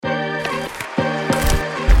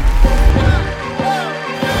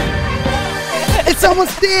It's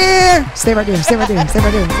almost there. Stay right there. Stay right there. Stay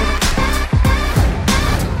right there.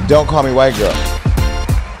 Don't call me white girl.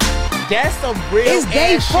 That's some real It's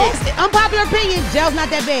Dave ass Folks. shit. Unpopular opinion. Jail's not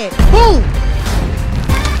that bad. Boom.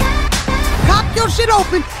 Pop your shit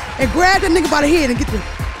open and grab that nigga by the head and get the.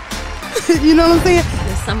 You know what I'm saying?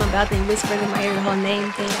 There's something about them whispering in my ear, the whole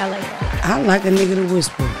name thing. I like that. I like a nigga to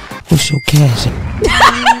whisper. What's your cash?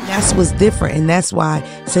 That's what's different, and that's why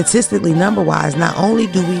statistically, number-wise, not only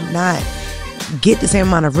do we not get the same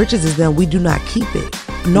amount of riches as them, we do not keep it.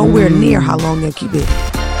 Nowhere near how long they'll keep it.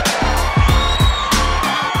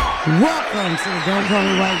 Welcome to the Don't Call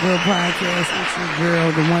Me White Girl podcast. It's your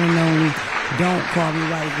girl, the one and only Don't Call Me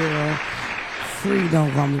White Girl. Free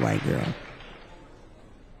Don't Call Me White Girl.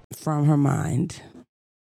 From her mind.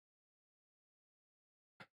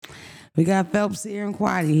 We got Phelps here and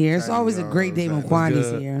Quaddy here. It's always a great day when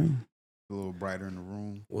Quaddy's here. A little brighter in the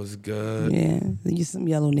room. What's good? Yeah, there's some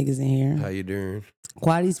yellow niggas in here. How you doing?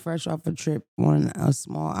 Quaddy's fresh off a trip on a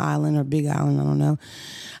small island or big island, I don't know.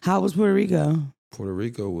 How was Puerto Rico? Puerto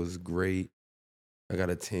Rico was great. I got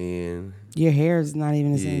a tan. Your hair is not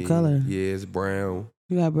even the same color. Yeah, it's brown.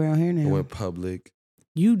 You got brown hair I now. went public.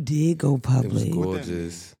 You did go It public. was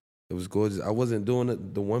gorgeous. It was gorgeous. I wasn't doing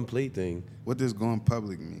the one plate thing. What does going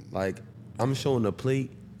public mean? Like, I'm showing the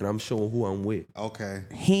plate and I'm showing who I'm with. Okay.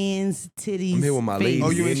 Hands, titties, I'm here with my face. lady. Oh,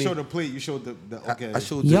 you hear ain't me? showed the plate. You showed the okay. I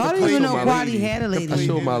showed Y'all the didn't even plate know to my Quaddy lady. had a lady. I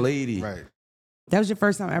showed my lady. Right. That was your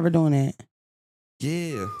first time ever doing that.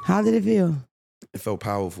 Yeah. How did it feel? It felt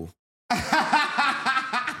powerful.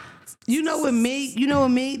 You know what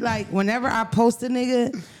me, like whenever I post a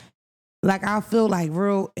nigga, like I feel like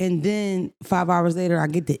real, and then 5 hours later I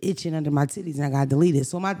get the itching under my titties and I got deleted.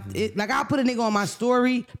 So like I'll put a nigga on my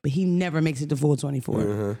story, but he never makes it to full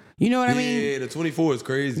 24. You know what I mean? Yeah, the 24 is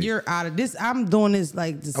crazy. You're out of this. I'm doing this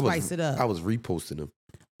like to spice it up. I was reposting them.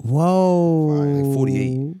 Whoa. Like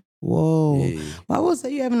 48. Whoa. Yeah. Well, I will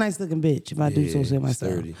say you have a nice looking bitch if I do so say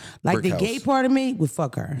myself. 30. Like Brick the gay house. part of me would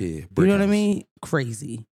fuck her. Yeah, You brick know what I house. mean?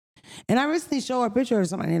 Crazy. And I recently showed her a picture of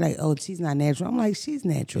somebody and they're like, oh, she's not natural. I'm like, she's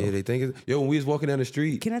natural. Yeah, they think it's... Yo, when we was walking down the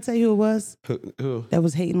street... Can I tell you who it was Who? that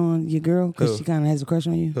was hating on your girl because Who? she kind of has a crush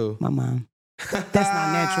on you? Who? My mom. That's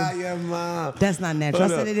not natural. Yeah, mom. That's not natural.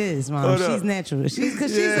 Hold I said up. it is, mom. Hold She's up. natural. Because she's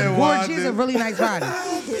Yeah, a why gorgeous, she's a did- really nice body.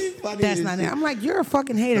 That's not natural. I'm like, you're a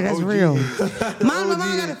fucking hater. That's OG. real. My mom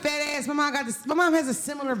got a fat ass. My mom has a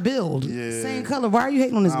similar build. Yeah. Same color. Why are you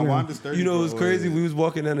hating on this girl? Wanda's 30. You know what's crazy? We was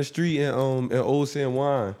walking down the street in Old San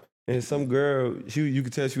Juan, and some girl, you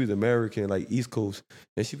could tell she was American, like East Coast,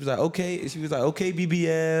 and she was like, okay,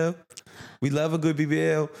 BBL, we love a good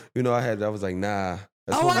BBL. You know, I was like, nah,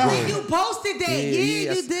 that's Oh, I homegrown. think you posted that.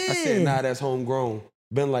 Yeah, you did. I said, nah, that's homegrown.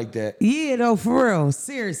 Been like that. Yeah, though, for real.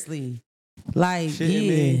 Seriously. Like, Shitting yeah.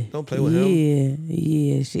 me. Don't play with him.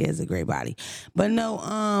 Yeah, she has a great body. But no,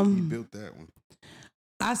 You built that one.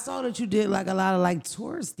 I saw that you did like a lot of like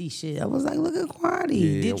touristy shit. I was like, look at Quaddy.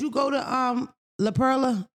 Yeah. Did you go to La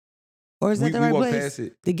Perla? Or is that We the right walked place? past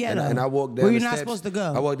it. The ghetto. And I walked down Where the you're not steps. supposed to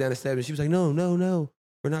go. I walked down the steps, and she was like, no,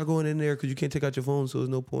 we're not going in there because you can't take out your phone, so there's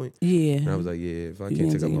no point. Yeah. And I was like, yeah, if I You can't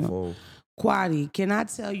can't take out take my it out. phone. Quaddy, can I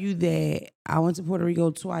tell you that I went to Puerto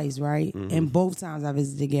Rico twice, right? Mhm. And both times I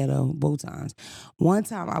visited the ghetto, both times. One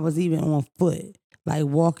time I was even on foot, like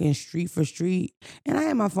walking street for street, and I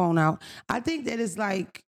had my phone out. I think that it's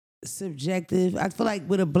like subjective. I feel like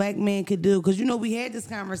what a black man could do, because you know we had this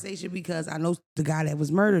conversation because I know the guy that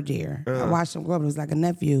was murdered there. I watched him grow up. It was like a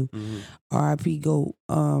nephew. R.I.P. Goat.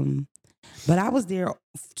 But I was there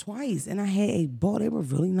twice, and I had a ball. They were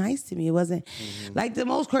really nice to me. It wasn't like the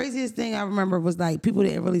most craziest thing I remember was like people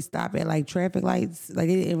didn't really stop at like traffic lights. Like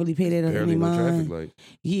they didn't really pay that any Barely no mind. traffic light.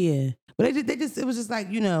 Yeah, but they just it was just like,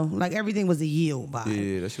 you know, like everything was a yield vibe.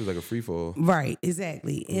 Yeah, that shit was like a free fall. Right,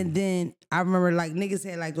 exactly. And then I remember like niggas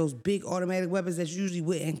had like those big automatic weapons that you usually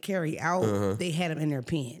wouldn't carry out. They had them in their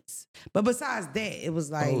pants. But besides that, it was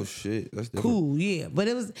like Oh shit, that's different. cool, yeah. But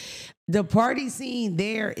it was the party scene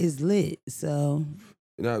there is lit. So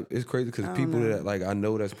Now it's crazy because I don't people know. that like I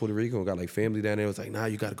know that's Puerto Rican got like family down there. It's like, nah,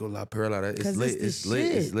 you gotta go to La Perla. It's 'Cause lit. it's the It's lit.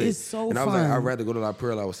 It's shit. lit. It's so and I was like, fun. I'd rather go to La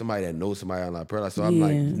Perla with somebody that knows somebody on La Perla. So I'm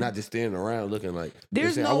like, Yeah. not just standing around looking like.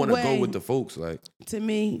 There's saying, no I want to way. go with the folks. Like, to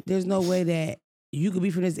me, there's no way that you could be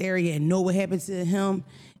from this area and know what happened to him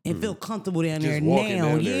and feel comfortable down there just walking now.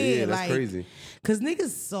 down there. Yeah, that's like, crazy. Cause niggas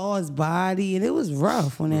saw his body and it was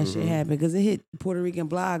rough when that shit happened because it hit Puerto Rican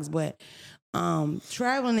blogs. But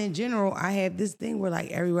traveling in general, I have this thing where like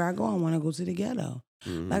everywhere I go, I want to go to the ghetto.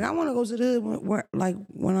 Like I want to go to the hood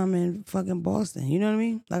when I'm in fucking Boston. You know what I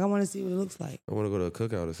mean? Like I want to see what it looks like. I want to go to a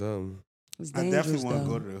cookout or something. It's I dangerous definitely want to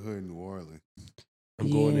though. go to the hood in New Orleans.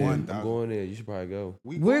 I'm going there. Yeah. I'm going there. You should probably go.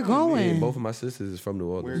 We're going. Yeah, both of my sisters is from New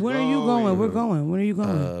Orleans. When are you going? We're going. When are you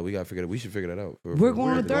going? We gotta figure that. We should figure that out. We're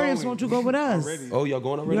going on the 30th. So won't you go with us? Oh, y'all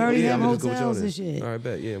going already? We already have I'm just going with y'all hotels then. and shit. All right,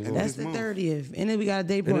 bet. Yeah, I'm going. That's the 30th, and then we got a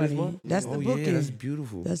day End of this party. month? That's the Oh, booking. yeah, that's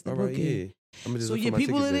beautiful. That's the All right, booking. yeah. I'm just So look your for my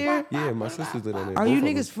people tickets live then. Yeah, my sisters live in there. Are you both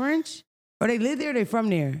of niggas them. French? Or they live there? Or they from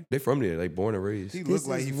there? They from there, like born and raised. He This look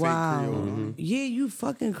like is he fake wild. Creole. Mhm. Yeah, you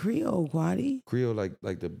fucking Creole, Quaddy. Creole,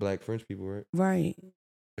 like the black French people, right? Right. Like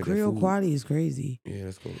that Creole food. Quaddy is crazy. Yeah,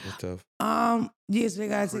 that's cool. That's tough. Yes, they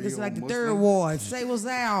gotta take us to Creole like the Muslim? third ward. Say what's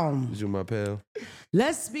down. This is my pal.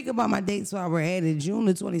 Let's speak about my dates while we're at it. June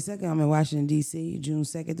the 22nd, I'm in Washington, D.C. June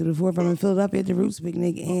 2nd through the 4th, I'm in Philadelphia at the Roots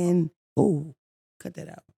Picnic. And, cut that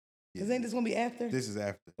out. Because ain't this going to be after? This is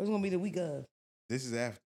after. Or it's going to be the week of? This is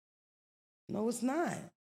after. No, it's not.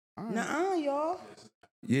 All right. Nuh-uh, y'all.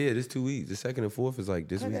 Yeah, this 2 weeks. The 2nd and 4th is like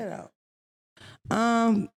this Cut week. that out.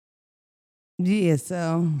 Yeah,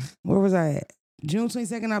 so where was I at? June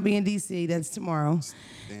 22nd, I'll be in D.C. That's tomorrow.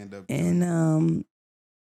 Stand up. And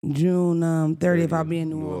June 30th, I'll be in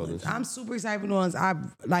New New Orleans. Orleans. I'm super excited for New Orleans. I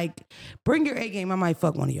like bring your A game. I might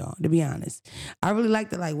fuck one of y'all, to be honest. I really like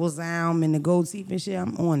the like Wazam and the gold teeth and shit.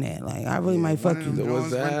 I'm on that. Like I really might fuck you. The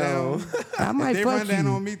Jones run down. Wazam. I might They fuck run down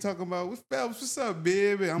you. on me talking about what's Phelps, what's up,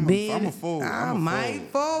 baby? I'm Baby, a fool. I might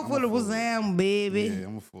fall for the Wazam, baby. Yeah,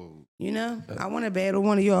 I'm a fool. You know, I want to battle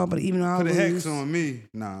one of y'all, but even though I Put a lose, hex on me.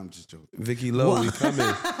 Nah, I'm just joking. Vicky Lowe, we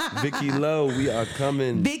coming. Vicky Lowe, we are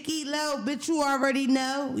coming. Vicky Lowe, bitch, you already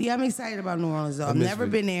know. Yeah, I'm excited about New Orleans though. I I've miss never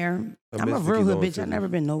Vic- been there. I I'm a miss real Vicky hood Lowe bitch. I've too. never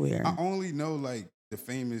been nowhere. I only know like the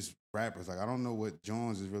famous rappers. Like I don't know what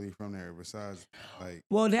Jones is really from there besides like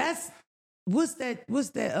Well, that's what's that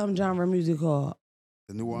genre of music called?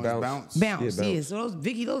 the New Orleans Bounce. Bounce. Bounce. Yeah, Yeah, Bounce. so those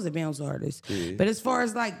Vicky, those are bounce artists. Yeah. But as far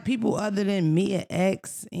as like people other than Mia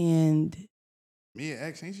X and Mia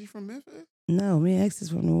X, ain't she from Memphis? no, Mia X is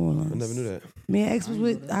from New Orleans. I never knew that. Mia X was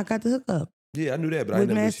with I got the hookup. Yeah, I knew that, but I With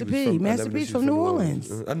never knew Master she was P. from. I Master never knew P's she from was New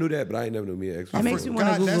Orleans. I knew that, but I ain't never knew Mia X. That makes me wanna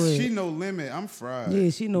God, Google that's it. She No Limit. I'm fried. Yeah,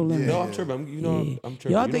 she no limit. Yeah. No, I'm tripping. I'm tripping. Y'all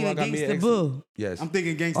You know think I that got Mia Gangsta X? Boo? Yes. I'm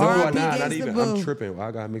thinking Gangsta. No, R.I.P. not Gangsta even. Boo. I'm tripping.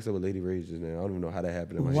 I got mixed up with Lady Rage just now. I don't even know how that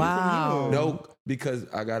happened in my Wow. shit. No, because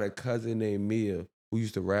I got a cousin named Mia who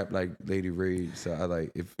used to rap like Lady Rage. So I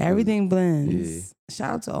like if Everything blends.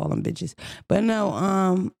 Shout out to all them bitches. But no,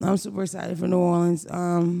 I'm super excited for New Orleans.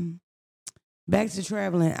 Back to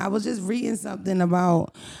traveling. I was just reading something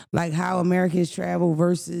about like how Americans travel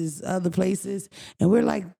versus other places. And we're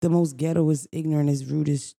like the most ghettoest, ignorantest,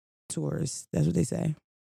 rudest tourists. That's what they say.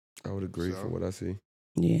 I would agree So? from what I see.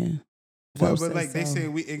 Yeah. But Phelps like says they so. say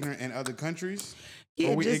we ignorant in other countries.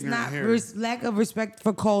 Yeah, Or we just ignorant not here? lack of respect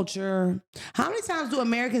for culture. How many times do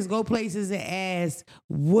Americans go places and ask,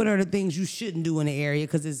 "What are the things you shouldn't do in the area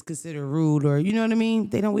because it's considered rude?" Or you know what I mean?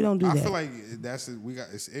 We don't do I that. feel like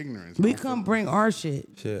it's ignorance. we I don't come feel- bring our shit.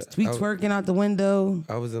 Shit, We I- twerking out the window.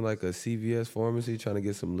 I was in like a CVS pharmacy trying to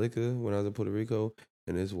get some liquor when I was in Puerto Rico,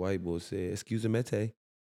 and this white boy said, "Excuse me, mate."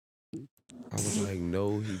 I was like,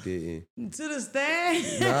 "No, he didn't." To the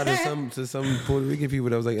stand. Nah, to some Puerto Rican people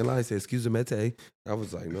that was like in line said, "Excuse me, mate." I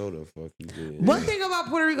was like, "No, the fuck you didn't." One thing about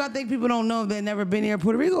Puerto Rico, I think people don't know if they've never been here.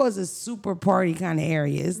 Puerto Rico is a super party kind of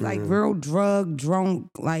area. It's like real drug, drunk,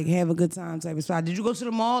 like have a good time type of spot. Did you go to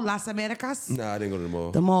the mall, Las Americas? Nah, I didn't go to the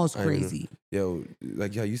mall. The mall's I ain't been crazy. Yo,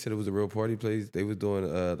 like you said, it was a real party place. They was doing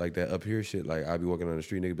like that up here shit. Like I'd be walking down the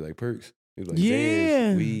street, nigga be like perks. He was like,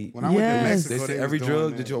 Yeah. Zans, weed. When I went to Yes. Mexico, They they said was every doing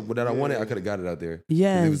drug that. that I wanted, I Yeah. could have got it out there.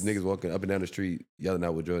 Yes. There was niggas walking up and down the street yelling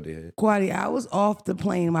out what drug they had. Quaddy, I was off the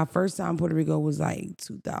plane. My first time in Puerto Rico was like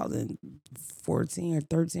 2014 or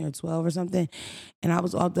 13 or 12 or something. And I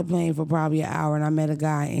was off the plane for probably an hour and I met a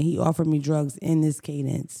guy and he offered me drugs in this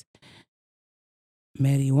cadence.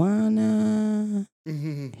 Marijuana,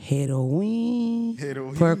 heroin,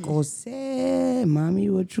 Heroin. Percocet, mommy,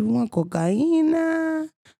 what you want? Cocaina.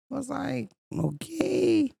 I was like,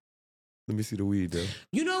 okay. Let me see the weed though.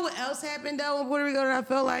 You know what else happened though in Puerto Rico that I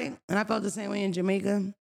felt like? And I felt the same way in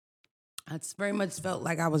Jamaica. I very much felt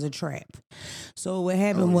like I was a trap. So what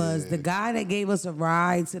happened was the guy that gave us a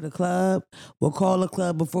ride to the club would call the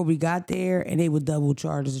club before we got there and they would double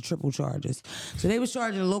charge us or triple charge us. So they was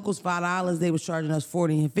charging the locals $5, they was charging us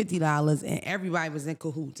 $40 and $50 and everybody was in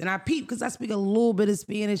cahoots. And I peeped because I speak a little bit of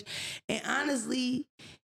Spanish. And honestly,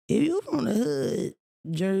 if you from the hood,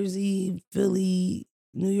 Jersey, Philly,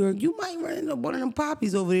 New York, you might run into one of them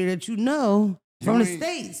poppies over there that you know from the ain't-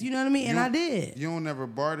 States. You know what I mean? And you I don't- did. You don't never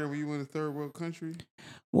barter when you in a third world country?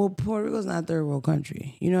 Well, Puerto Rico's not a third world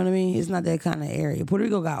country. You know what I mean? It's not that kind of area. Puerto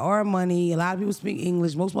Rico got our money. A lot of people speak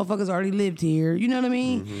English. Most motherfuckers already lived here. You know what I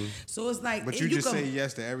mean? So it's like, But if you just can- say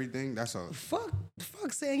yes to everything? That's all.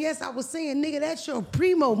 Fuck saying yes. I was saying, nigga, that's your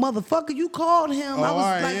primo, motherfucker. You called him. I Oh, was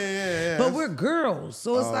all right, like, yeah. but we're girls.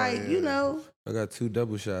 So it's Oh, like, yeah. you know, I got 2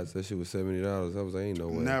 double shots. That shit was $70. I was like, ain't no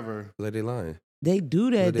way. Never. Like they lying. they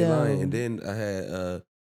do that Like they though. lying. And then I had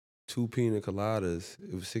 2 pina coladas.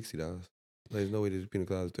 It was $60. Like, there's no way this pina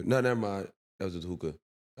coladas. No, never mind. That was a hookah.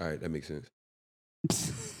 All right, that makes sense.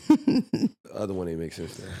 The other one ain't make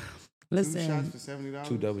sense. Though. 2 Listen, shots for $70?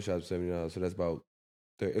 2 double shots for $70. So that's about.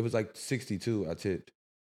 It was like 62. I tipped.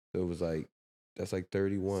 So it was like that's like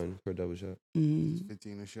 31 for a double shot. mhm.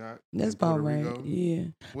 15 a shot. That's in Puerto about right. Rico? Yeah.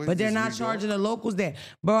 What But is they're this, not Rigo? charging the locals that.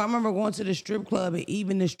 Bro, I remember going to the strip club and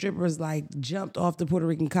even the strippers like jumped off the Puerto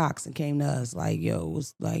Rican cocks and came to us. Like, yo, it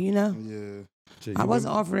was like, you know, Yeah. Shit, I you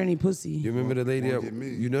wasn't remember, offered any pussy. you remember the lady? Won't That, get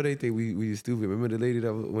me. you know they think we stupid. Remember the lady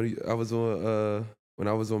that I was on when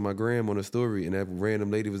I was on my gram on a story and that random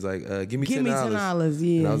lady was like, "Give me Give me $10." $10,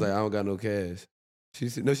 yeah. And I was like, I don't got no cash. She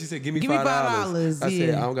said, no, she said, give me Give me $5. $5, I said,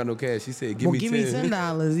 yeah. I don't got no cash. She said, give well, me give 10. me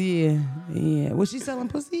 $10, yeah. Yeah. Was she selling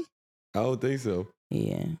pussy? I don't think so.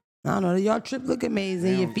 Yeah. I don't know. Y'all trip look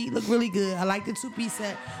amazing. Your Damn. feet look really good. I like the 2-piece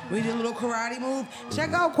set. We did a little karate move.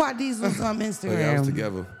 Check out Quad Diesel's on Instagram. Oh, yeah, I was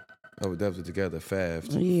together. I was definitely together.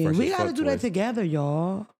 Fast. Yeah, fresh we as got to fuck do that toys. together,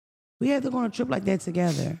 y'all. We have to go on a trip like that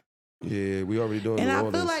together. Yeah, we already doing And New I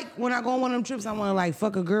Orleans. feel like when I go on one of them trips, I want to like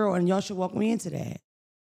fuck a girl, and y'all should walk me into that.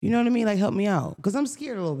 You know what I mean? Like help me out, cause I'm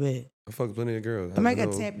scared a little bit. I fucked plenty of girls. I might know.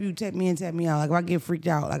 get tap you, tap me in, tap me out. Like if I get freaked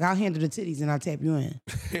out, like I'll handle the titties and I'll tap you in.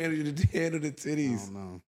 handle the I titties. don't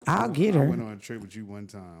know. I'll get her. I went on a trip with you one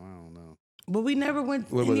time. I don't know. But we never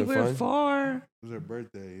went What, was it anywhere fun? far. It was her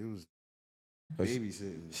birthday. It was Oh, she-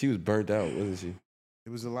 babysitting. She was burnt out, wasn't she? It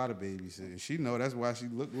was a lot of babysitting. She know that's why she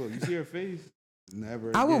look. You see her face?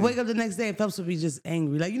 Never. I would again. wake up the next day and Phelps would be just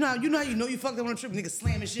angry. Like you know you fucked up on a trip, nigga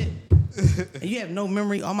slamming shit, and you have no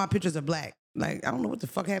memory. All my pictures are black. Like I don't know what the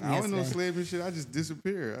fuck happened I don't know yesterday. slamming shit. I just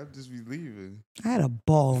disappear. I just be leaving. I had a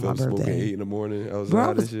ball on my Felt smoking at birthday. 8 in the morning. I was Bro, I high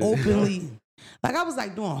and was shit. openly, like I was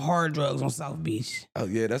like doing hard drugs on South Beach. Oh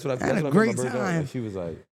yeah, that's what I. I had That's a what great I meant my birthday. time. She was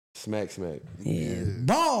like, smack. Yeah,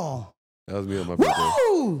 ball. That was me on my birthday.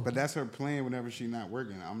 Woo! But that's her plan whenever she not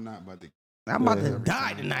working. I'm not about to. I'm about Yeah. to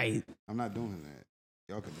die tonight. I'm not doing that.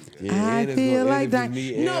 Y'all can do that. Yeah, I and it's feel gonna- like and it's that. just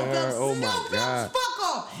me and No, her. Phelps, Oh no, my Phelps, god. fuck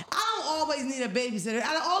off. I don't always need a babysitter.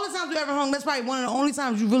 Out of all the times you ever hung, that's probably one of the only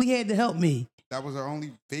times you really had to help me. That was our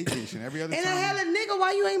only vacation. Every other And I time. had a nigga.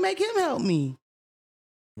 Why you ain't make him help me?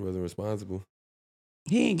 Wasn't responsible.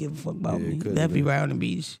 He ain't give a fuck about Yeah, me. couldn't Left me have. right on the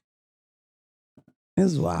beach. It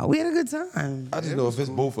was wild. We had a good time. I just It know was if it's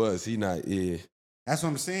cool. both of us, he not. Yeah. That's what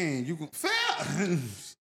I'm saying. You can.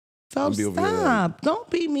 Phelps, be over here like- stop. Don't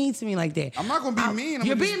be mean to me like that. I'm not gonna be mean.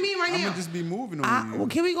 You're being mean right I'm now. gonna just be moving on you. Well,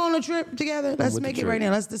 can we go on a trip together? Let's with the make it trip. right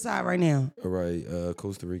now. Let's decide right now. All right.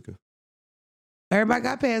 Costa Rica. Everybody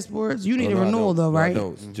got passports. You need Oh, a no, I renewal don't. though, No, I right?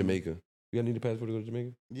 don't. It's Jamaica. You gotta need a passport to go to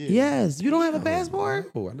Jamaica? Yeah. Yes. You don't have a passport?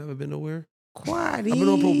 Oh, I never been nowhere. Quaddy. I've been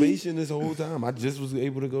on probation this whole time. I just was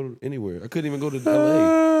able to go anywhere. I couldn't even go to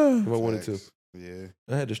LA if I wanted to. Facts. Yeah.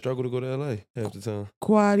 I had to struggle to go to LA half the time.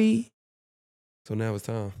 Quaddy. So now it's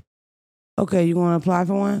time. Okay, you want to apply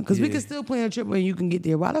for one? Because we Yeah. can still plan a trip when you can get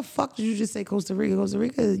there. Why the fuck did you just say Costa Rica? Costa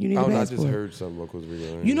Rica, you need I a don't know, I passport. just heard something about Costa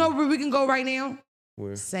Rica. You know where we can go right now?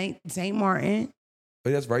 where? Saint Martin, Oh,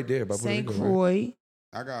 that's right there by Puerto St. Rico, right? Croix.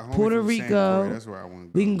 I got home Puerto from St. Rico. Croix. That's where I want to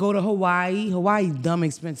go. We can go to Hawaii. Hawaii's dumb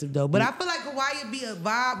expensive though. But I feel like Hawaii would be a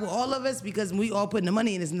vibe with all of us because we all putting the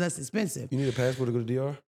money in, it's less expensive. You need a passport to go to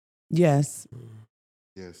DR? Yes.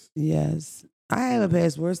 Yes. Yes. I have a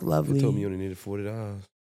passport. It's lovely. They told me you only needed $40.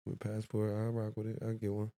 With a passport, I'll rock with it. I'll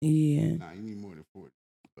get one. Yeah. Nah, you need more than 40.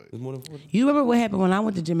 It's more than 40. You remember what happened when I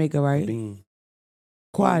went to Jamaica, right? Bean.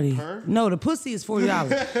 Quaddy. Per? No, the pussy is $40.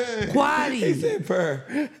 He Quaddy. said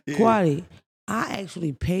per. Yeah. Quaddy. I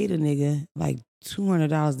actually paid a nigga like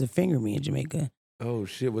 $200 to finger me in Jamaica. Oh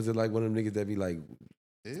shit! Was it like one of them niggas that be like?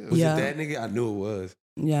 Ew. Was Yeah. it that nigga? I knew it was.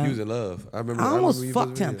 Yeah. He was in love. I remember. I almost remember you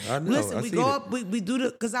fucked posted him. video. I know. Listen, I we seen go it. up, we do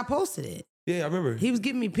the, because I posted it. Yeah, I remember. He was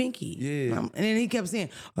giving me pinky. Yeah. And then he kept saying,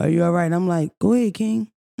 "Are you all right?" And I'm like, "Go ahead,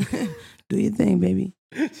 King. Do your thing, baby."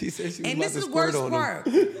 She said she was And about this to is the squirt worst on him. part.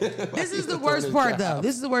 This is the On worst his part, though. child.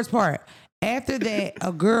 This is the worst part. After that,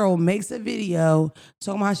 a girl makes a video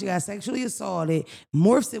talking about how she got sexually assaulted,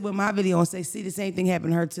 morphs it with my video and say, "See, the same thing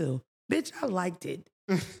happened to her too." Bitch, I liked it.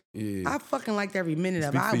 Yeah. I fucking liked every minute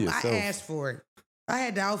of it. Speak for I yourself. asked for it. I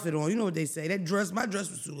had the outfit on. You know what they say. That dress, my dress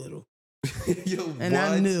was too little. Yo, And what?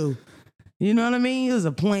 I knew. You know what I mean? It was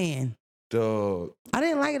a plan. Dog. I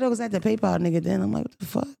didn't like it though because I had to PayPal nigga then. I'm like, what the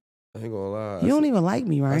fuck? I ain't gonna lie. You don't even like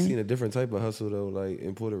me, I right? seen a different type of hustle though. Like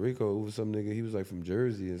in Puerto Rico, it was some nigga. He was like from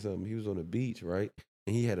Jersey or something. He was on the beach, right?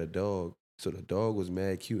 And he had a dog. So the dog was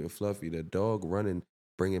mad cute and fluffy. The dog running,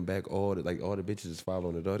 bringing back all the bitches is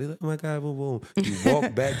following the dog. They're like, oh my god, boom, boom. You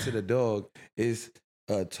walk back to the dog. It's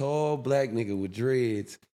a tall black nigga with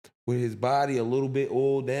dreads, with his body a little bit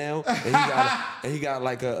oiled down, and he got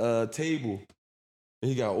like a table. And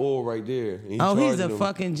he got oil right there. And He's charging a him.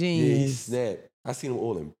 fucking Yeah, he genius. snapped. I seen him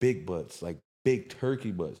all in big butts, like big turkey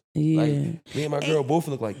butts. Yeah. Like me and my girl both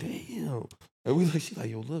look like, damn. And we like, she like,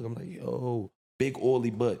 yo, look. I'm like, yo, big oily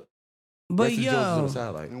butt. But Rest of the Jones is on the yo, side,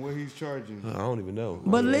 like, And what he's charging. I don't even know.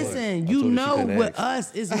 but I don't know listen, what. I you told her she know couldn't with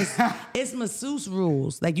ask. us, it's masseuse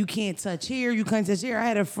rules. Like you can't touch here, you can't touch here. I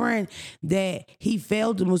had a friend that he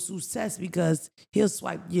failed the masseuse test because he'll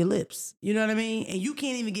swipe your lips. You know what I mean? And you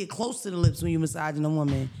can't even get close to the lips when you're massaging a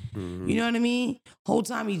woman. Mm-hmm. You know what I mean? Whole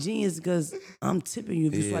time he genius because I'm tipping you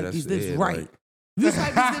if you Yeah, swipe that's- these lips yeah, right. like- If you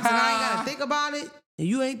swipe these lips and I ain't gotta think about it, and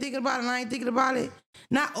you ain't thinking about it and I ain't thinking about it,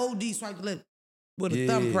 not OD swipe the lip with a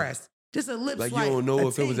thumb Yeah. press. Just a lip Like swipe. you don't know a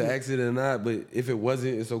if it was an tingle. accident or not, but if it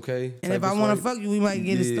wasn't, it's okay. And type if I of want to swipe. fuck you, we might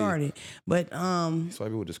get it Yeah. started. But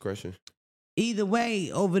Swipe it with discretion. either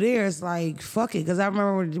way, over there, it's like, fuck it. Because I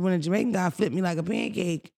remember when a Jamaican guy flipped me like a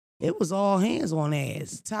pancake, it was all hands on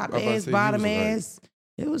ass. Top I was about to ass, say, he bottom was like- ass.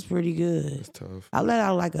 It was pretty good. It's tough. I let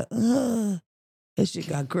out like a, that shit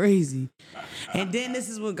got crazy. And then this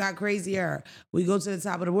is what got crazier. We go to the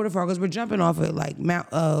top of the waterfall because we're jumping off of like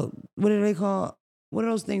Mount, what do they call? What are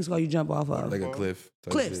those things called you jump off of? Like a cliff.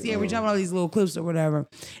 type Cliffs, shit. yeah, we're jumping all these little cliffs or whatever.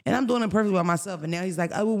 And I'm doing it perfectly by myself. And now he's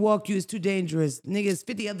like, I will walk you, it's too dangerous. Niggas,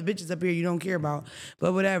 50 other bitches up here you don't care about,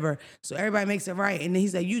 but whatever. So everybody makes it right. And then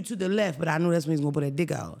he's like, you to the left, but I knew that's when he's gonna put a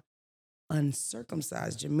dick out.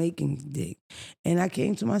 Uncircumcised Jamaican dick. And I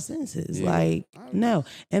came to my senses. Yeah. Like, no.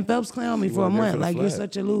 And Phelps clowned me She for a went there month. for the Like, you're flag.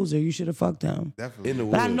 such a loser. You should have fucked him. Definitely. In the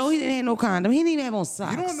woods. But I know he didn't have no condom. He didn't even have on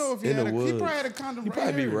socks. You don't know if he In had the he woods. probably had a condom He right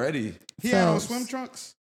probably be here. ready. He had on Phelps. swim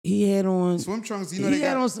trunks. He had on, Swim trunks, you know he they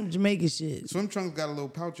had got on some Jamaican shit. swim trunks got a little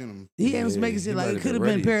pouch in them. He had on Yeah, some Jamaican he shit like might it have could have been been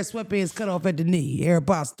a ready. pair of sweatpants cut off at the knee.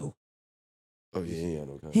 Aeropostale. Oh yeah, he ain't had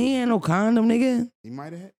no condom. He ain't had no condom, nigga. He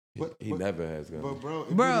might have had. He never has condom. But bro,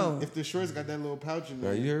 Bro. if the shorts got that little pouch in Now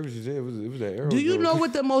there, you heard what she said. It was that arrow. Do you joke. know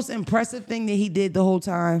what the most impressive thing that he did the whole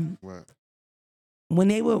time? what? When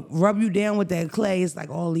they would rub you down with that clay, it's like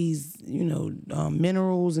all these,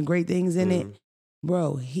 minerals and great things in it.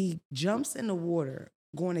 Bro, he jumps in the water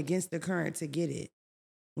going against the current to get it.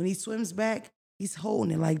 When he swims back, he's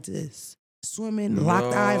holding it like this. Swimming,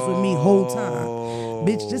 locked eyes with me whole time.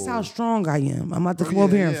 Bitch, this how strong I am. I'm about to Oh, come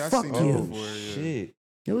over here yeah, and I fuck seen that you. before. Oh Yeah. shit!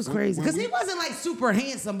 It was When- crazy. when Because he we- wasn't like super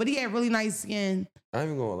handsome, but he had really nice skin. I ain't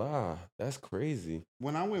even gonna lie. That's crazy.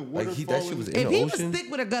 When I went Like, waterfalling, that shit was in If the he ocean? was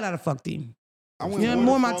thick with a gut, I'd have fucked him. I went Yeah,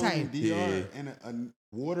 more my waterfalling type. in DR Yeah. and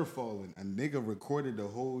a waterfalling. A nigga recorded the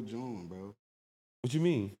whole joint, bro. What you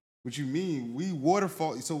mean? What you mean? We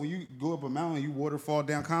waterfall. So when you go up a mountain, you waterfall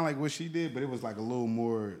down, kind of like what she did, but it was like a little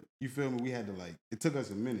more. You feel me? We had to like. It took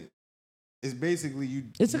us a minute. It's basically you.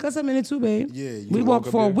 It took us a minute too, babe. Yeah. You We walk walked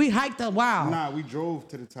up for. there? We hiked a while. Nah, we drove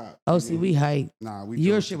to the top. Oh, see, we hiked. Nah, we.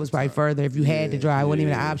 Your drove shit to was the probably top. further. If you had to drive, it wasn't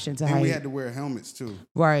even an yeah. option to And hike. we had to wear helmets too.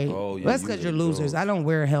 Right. Oh, yeah, That's you because you're was losers. Jones. I don't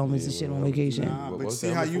wear helmets and Yeah, shit on well, vacation. Nah, What but was see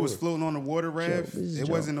that how you was before? floating on the water raft? this is It joke.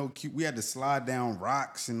 wasn't no cute. We had to slide down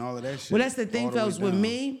rocks and all of that shit. Well, that's the thing, all the way fellas. With down.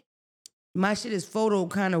 me, my shit is photo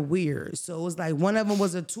kind of weird. So it was like one of them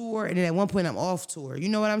was a tour, and then at one point I'm off tour. You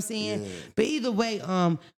know what I'm saying? Yeah. But either way,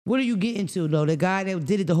 what are you getting to though? The guy that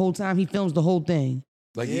did it the whole time, he films the whole thing.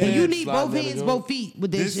 Like Yeah. And you need slide both down the hands, joint? both feet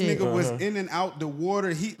with this This shit. nigga was Uh-huh. in and out the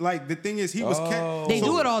water. He like the thing is he was Oh. They so,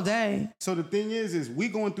 do it all day. So the thing is we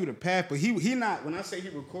going through the path, but he not. When I say he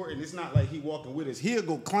recording, it's not like he walking with us. He'll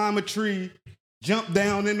go climb a tree, jump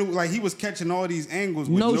down into like he was catching all these angles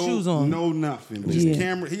with No shoes on. no nothing. Just Yeah.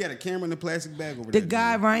 camera. He had a camera in a plastic bag over The there.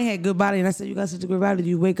 guy Ryan had good body, and I said, "You got such a good body. Do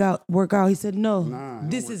you work out?" He said, "No. Nah, I don't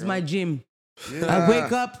this work is out." my gym. Yeah. I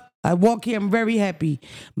wake up, I walk here, I'm very happy."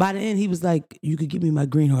 By the end, he was like, "You could give me my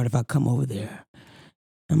green heart if I come over there."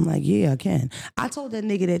 I'm like, "Yeah, I can." I told that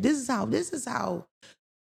nigga that this is how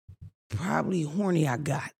probably horny I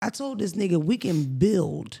got. I told this nigga we can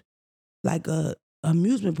build like a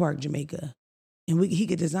amusement park Jamaica, and he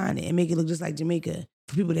could design it and make it look just like Jamaica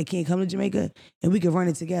for people that can't come to Jamaica, and we could run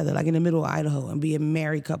it together like in the middle of Idaho and be a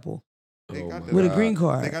married couple. They Oh got my that. with a God. green They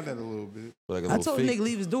card. got that a little bit. Like a I little told the fake, nigga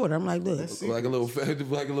leave his daughter. I'm like, look, That's like a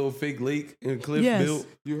little fake lake and cliff Yes. built.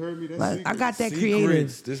 You heard me? That's like I got that Secrets.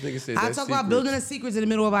 creative. This nigga said I that's talk about secrets. building a secrets in the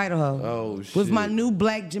middle of Idaho. Oh shit. With my new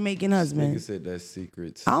black Jamaican Nigga husband. said that's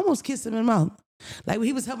secrets. I almost kissed him in the mouth. Like when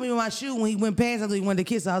he was helping me with my shoe, when he went past, I thought he wanted to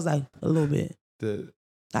kiss. I was like, a little bit. The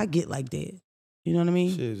I get like that. You know what I mean?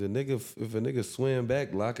 shit, if a nigga swim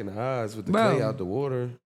back, locking the eyes with the Bro. clay out the water.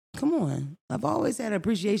 Come on. I've always had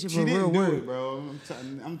appreciation She for real didn't do work. it, bro.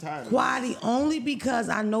 I'm tired of it. Quaddy, only because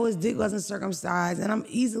I know his dick wasn't circumcised and I'm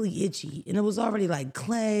easily itchy. And it was already like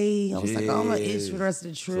clay. I was like, oh, I'm gonna itch for the rest of the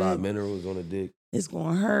It's a lot of trip. minerals on the dick. It's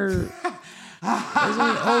gonna hurt. It's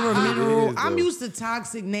gonna be over mineral. is, I'm though. used to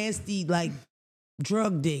toxic, nasty, like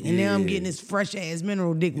drug dick. And now I'm Yeah. getting this fresh ass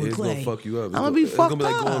mineral dick with It's clay. gonna fuck you up. I'ma be It's gonna be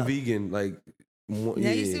fucked like going up. vegan. Like, Now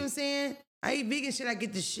you see what I'm saying? I eat vegan shit, I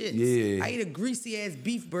get the shits. Yeah. I eat a greasy ass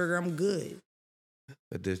beef burger, I'm good.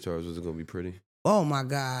 That discharge wasn't gonna be pretty. Oh my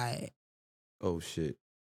God. Oh shit.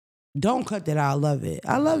 Don't cut that out. I love it.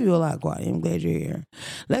 I love you a lot, Quaddy. I'm glad you're here.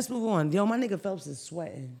 Let's move on. Yo, my nigga Phelps is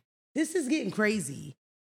sweating. This is getting crazy.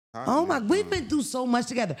 Oh my, we've been through so much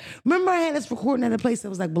together. Remember I had us recording at a place that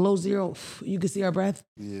was like below zero? You could see our breath?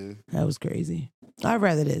 Yeah, That was crazy. I'd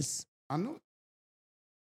rather this. I know.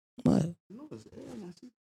 What? I know it's air in my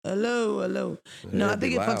seat. Hello. No, I That'd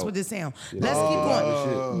think be it fucks loud. with the sound. Yeah. Let's keep going.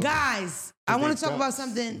 Oh, shit. Guys, I want to they talk about ducks.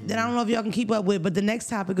 something that I don't know if y'all can keep up with, but the next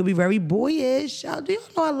topic will be very boyish. Y'all, do y'all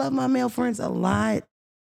know I love my male friends a lot?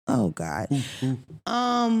 Oh, God.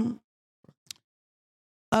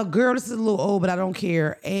 A girl, this is a little old, but I don't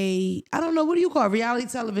care. I don't know, what do you call it? Reality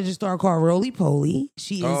television star called Roly Poly.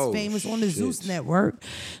 She is Oh, famous on the shit. Zeus network.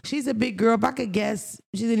 She's a big girl. If I could guess,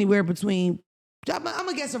 she's anywhere between, I'm going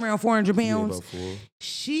to guess around 400 Yeah, pounds. about 4.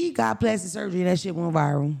 She got plastic surgery and that shit went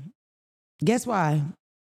viral. Guess why?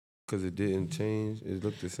 Cause it didn't change. It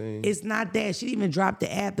looked the same. It's not that. She didn't even drop the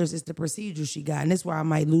afters. It's the procedure she got. And that's why I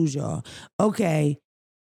might lose y'all. Okay.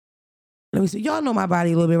 Let me see. Y'all know my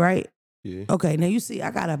body a little bit, right? yeah. Okay. Now you see, I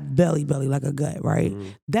got a belly like a gut, right?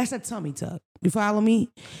 Mhm. That's a tummy tuck. You follow me?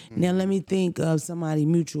 Now let me think of somebody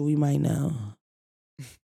mutual we might know.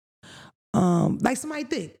 Like somebody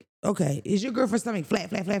thick. Okay. Is your girlfriend's stomach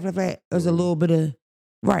flat? Or is a little bit of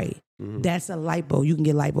right? Mhm. That's a lipo. You can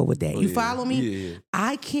get lipo with that. Oh, You yeah. follow me? Yeah.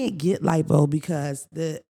 I can't get lipo because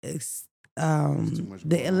the much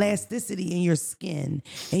the going on. elasticity in your skin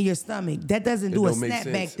and your stomach, that doesn't It do a don't make snapback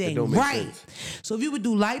sense. It thing. don't make Right. sense. So if you would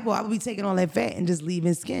do lipo, I would be taking all that fat and just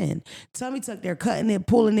leaving skin. Tummy tuck, they're cutting it,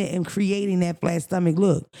 pulling it, and creating that flat stomach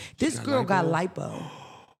look. This got girl got lipo? lipo.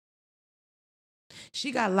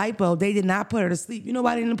 She got lipo. They did not put her to sleep. You know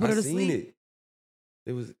why they didn't put her I to seen sleep? it.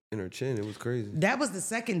 It was in her chin. It was crazy. That was the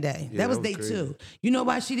second day. Yeah, that was that was day crazy. 2. You know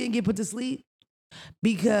why she didn't get put to sleep?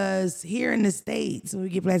 Because here in the States, when we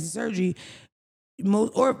get plastic surgery,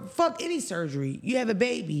 or fuck any surgery, you have a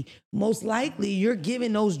baby, most likely you're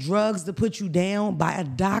giving those drugs to put you down by a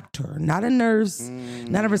doctor, not a nurse,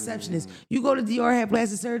 not a receptionist. You go to DR, have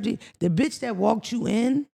plastic surgery, the bitch that walked you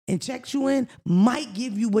in and checked you in might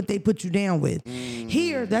give you what they put you down with.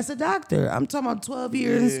 Here, that's a doctor. I'm talking about 12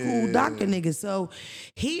 years in school doctor niggas. So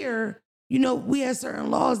here, you know, we have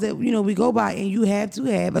certain laws that, you know, we go by, and you have to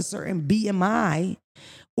have a certain BMI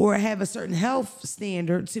or have a certain health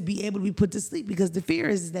standard to be able to be put to sleep, because the fear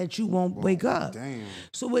is that you won't wake up. Damn.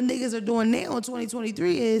 So what niggas are doing now in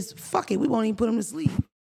 2023 is, fuck it, we won't even put them to sleep.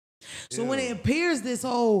 So when it appears this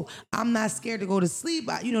whole, I'm not scared to go to sleep,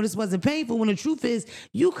 you know, this wasn't painful, when the truth is,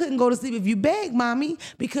 you couldn't go to sleep if you begged, mommy,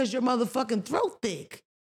 because your motherfucking throat thick.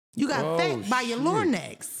 You got Oh, fat by your shit.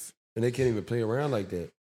 larynx. And they can't even play around like that.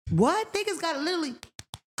 What? Niggas got it literally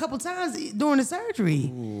a couple times during the surgery.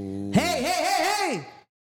 Ooh. Hey.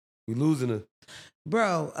 We losing her.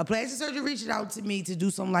 Bro, a plastic surgeon reached out to me to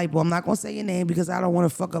do some lipo. I'm not gonna say your name because I don't want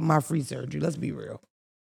to fuck up my free surgery. Let's be real.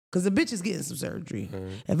 Because the bitch is getting some surgery.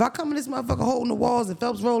 If I come in this motherfucker holding the walls and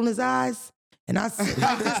Phelps rolling his eyes, and I sit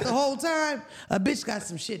like this the whole time, a bitch got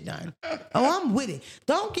some shit done. Oh, I'm with it.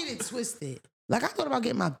 Don't get it twisted. Like, I thought about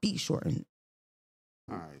getting my feet shortened.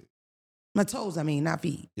 All right. My toes, I mean, not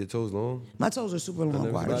feet. Your toes long? My toes are super long,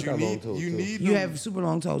 never- Guadi. I But got you long need, toes, you too. need You them. have super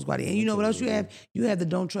long toes, Guadi. And you know what else you have? You have the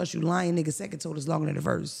don't trust you lying nigga second toe that's longer than the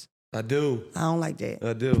first. I do. I don't like that.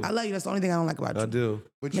 I do. I love you. That's the only thing I don't like about you. I do.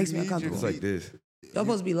 But makes you me need your uncomfortable. It's like feet. this. Y'all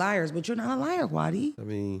supposed to be liars, but you're not a liar, Guadi. I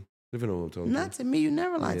mean, depending on what I'm talking Not to me. You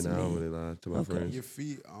never lied Yeah, to nah, I me. don't really lie to my Okay. friends. Your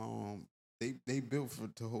feet, they built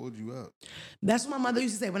to hold you up. That's what my mother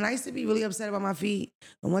used to say. When I used to be really upset about my feet,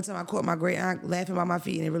 and one time I caught my great aunt laughing about my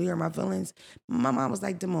feet and it really hurt my feelings, my mom was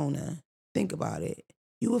like, Damona, think about it.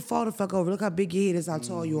 You would fall the fuck over. Look how big your head is, how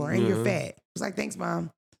tall you are, and you're Mhm. fat. I was like, thanks, mom.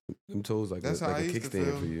 Them toes like That's a, how like I a used to kickstand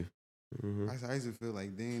feel. for you. I used to feel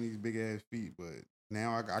like, damn, these big ass feet, but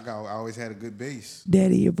now I always had a good base.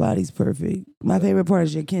 Daddy, your body's perfect. My favorite part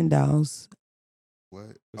is your Ken dolls.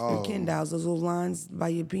 What? Your Ken dolls, those little lines by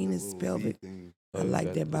your penis, little pelvic. V thing. I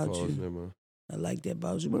like that about you. Never. I like that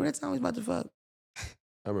about you. Remember that time we was about to fuck?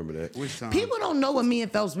 I remember that. Which time? People don't know when me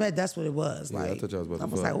and Phelps met. That's what it was. Yeah, Like, I thought y'all was about I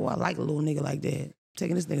to was fuck. like, oh, I like a little nigga like that.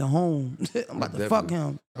 Taking this nigga home. I'm about to fuck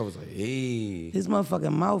him. I was like, hey. His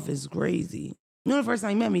motherfucking mouth is crazy. You know, the first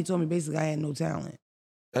time he met me, he told me basically I had no talent.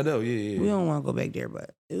 I know, yeah. We don't want to go back there,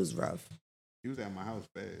 but it was rough. He was at my house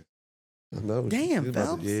fast. I know. Damn, She was about to-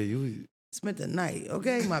 Phelps. Yeah, you. Spent the night,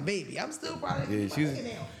 okay, my baby. I'm still probably Yeah, she was-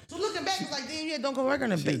 now. So looking back, it's like, damn, yeah, don't go work in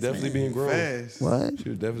the She was basement. definitely being grown. Fast. What? She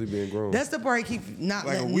was definitely being grown. That's the part he keep not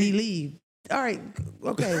Like a letting week. me leave. All right,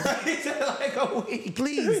 okay. like a week.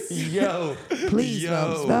 Please. Yo. Please,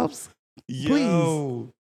 Phelps. Phelps. Yo.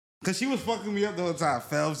 Cause she was fucking me up the whole time.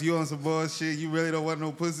 Phelps, you on some bullshit. You really don't want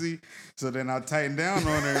no pussy. So then I tightened down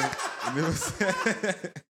on her. And it was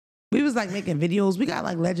We was like making videos. We got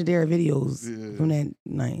like legendary videos Yeah. from that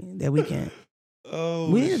night, that weekend. Oh,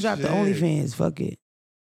 We need to drop the shit. OnlyFans. Fuck it.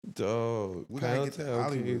 Dog. we gotta get to Pound Town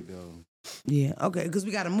Hollywood King. though. Yeah, okay, because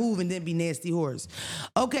we got to move and then be nasty horse.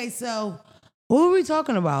 Okay, so what were we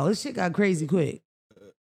talking about? This shit got crazy quick.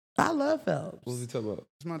 I love Phelps. What was he talking about?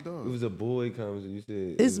 It's my It dog. was a boy conversation. You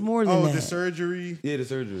said It's more than Oh, that. the surgery. Yeah, the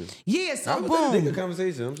surgery. Yeah, I so was in a boom.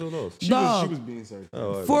 conversation. I'm so lost. She Dog. was being surgery. Oh,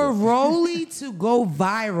 all right, For okay. Rolly to go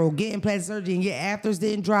viral, getting plastic surgery, and your afters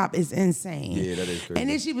didn't drop is insane. Yeah, that is crazy. And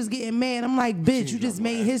then she was getting mad. I'm like, bitch, you just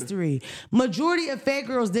made history. Majority of fat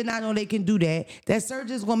girls did not know they can do that. That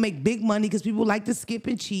surgery is gonna make big money because people like to skip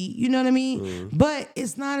and cheat. You know what I mean? But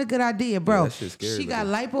it's not a good idea, bro. Yeah, that shit's scary, She got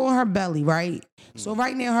though. lipo on her belly, right? So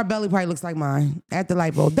right now her belly probably looks like mine at the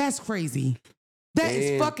lipo. That's crazy. That is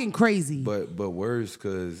And- fucking crazy. But worse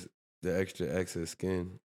because the extra excess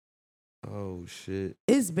skin. Oh shit.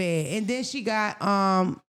 It's bad. And then she got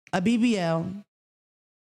a BBL.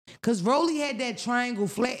 Cause Rolly had that triangle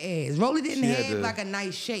flat ass. Rolly didn't She had have the- like a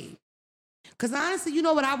nice shape. Cause honestly, you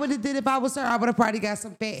know what I would have did if I was her? I would have probably got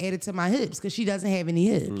some fat added to my hips because she doesn't have any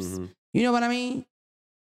hips. Mhm. You know what I mean?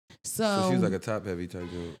 So she was like a top heavy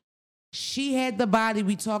type joint. she had the body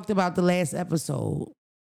we talked about the last episode.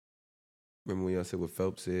 Remember when y'all said what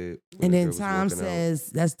Phelps said? when And the then girl was Tom walking out? says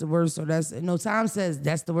that's the worst, or that's no. Tom says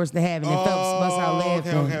that's the worst to have, and then Phelps busts out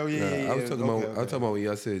laughing. Okay, okay, yeah, Nah, yeah, I was talking okay, about. I okay. was talking about when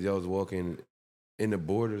y'all said y'all was walking in the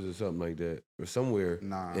Borders or something like that, or somewhere.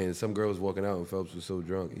 Nah. And some girl was walking out, and Phelps was so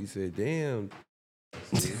drunk. He said, "Damn."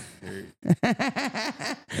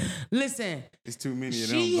 Listen, It's too many of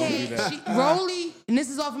them. she Don't do had that. she, Rolly, and this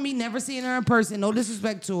is all for me never seeing her in person. No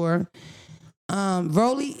disrespect to her.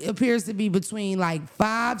 Rolly appears to be between like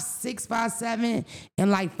 5'6", 5'7", and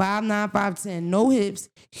like 5'9", 5'10". No hips,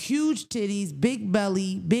 huge titties, big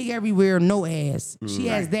belly, big everywhere, no ass. She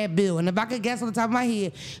has that build. And if I could guess on the top of my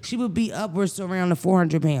head, she would be upwards to around the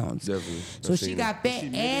 400 pounds. Definitely. So I've she seen got her. fat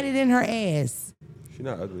added in her ass. She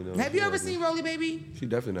not ugly though. Have you She ever ugly. seen Rolly, baby? She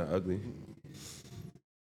definitely not ugly.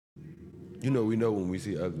 You know, we know when we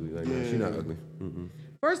see ugly. Like, no, she not ugly. Mm-mm.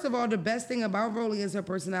 First of all, the best thing about Rolly is her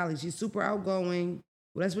personality. She's super outgoing.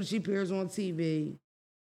 Well, that's what she appears on TV.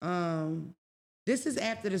 This is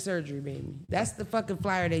after the surgery, baby. That's the fucking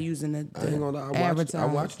flyer they use in the I ain't gonna lie. I advertise.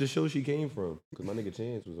 watched the show she came from because my nigga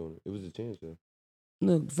Chance was on it. It was a Chance show.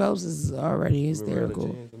 Look, Phelps is already Remember Ella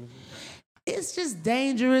hysterical. Chance? Let me see. It's just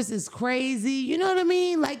dangerous. It's crazy. You know what I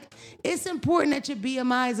mean? Like, it's important that your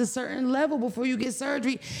BMI is a certain level before you get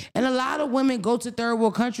surgery. And a lot of women go to third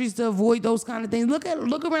world countries to avoid those kind of things. Look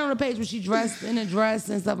around the page where she dressed in a dress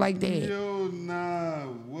and stuff like that. Yo, nah,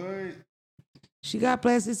 what? She got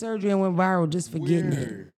plastic surgery and went viral just for getting it.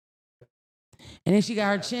 Where? And then she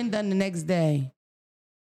got her chin done the next day.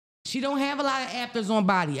 She don't have a lot of afters on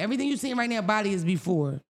body. Everything you seeing right now, body is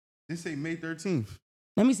before. They say May 13th.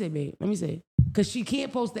 Let me say, babe. Let me say. Because she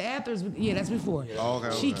can't post the afters. Yeah, that's before. Oh,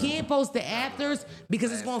 okay, She okay. can't post the afters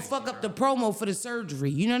because it's going to fuck up the promo for the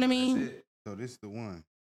surgery. You know what I mean? So this is the one.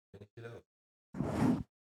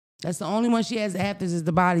 That's the only one she has afters is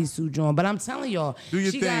the bodysuit joint. But I'm telling y'all, Do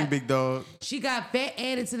your she thing, got, big dog. She got fat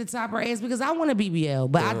added to the top of her ass because I want a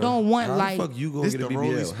BBL, but I don't want how like. the fuck you gonna This get a the Rolly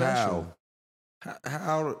BBL? special.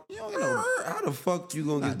 How the fuck you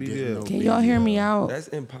gonna Not get getting no BBL? Can y'all hear me out? That's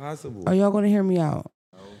impossible. Are y'all gonna hear me out?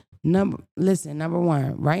 Number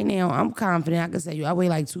one. Right now, I'm confident. I can say you. I weigh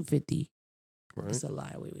like 250. Right? It's a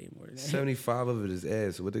lie. I weigh way more than that. 75 of it is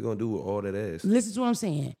ass. So what they gonna do with all that ass? Listen to what I'm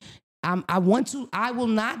saying. I will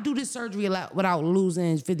not do this surgery without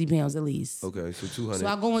losing 50 pounds at least. Okay, so 200. So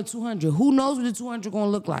I go in 200. Who knows what the 200 gonna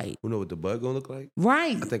look like? Who know what the butt gonna look like?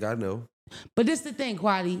 Right. I think I know. But this the thing,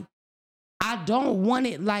 Quadi. I don't want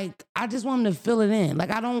it like I just want them to fill it in. Like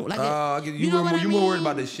I don't like it. You know what I more worried mean?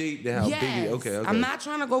 about the shape than how big it. Okay. I'm not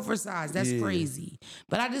trying to go for size. That's Yeah. crazy.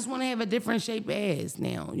 But I just want to have a different shape ass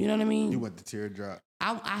now. You know what I mean? You want the teardrop?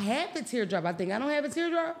 I have the teardrop. I think I don't have a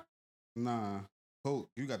teardrop. Nah, poke.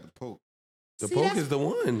 You got the poke. The See, poke that's- is the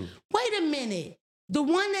one. Wait a minute. The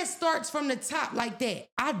one that starts from the top like that.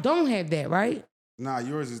 I don't have that, right? Nah,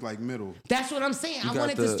 yours is like middle. That's what I'm saying. You I got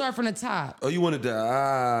want it to the- start from the top. Oh, you wanted the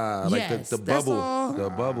like Yes, the that's bubble, all. the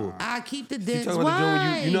bubble. I keep the You dents. talking about the joint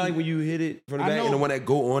when Why? you know like when you hit it from the I back and the know. one that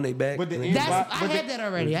go on their back. But the and end then- That's, But I the- have that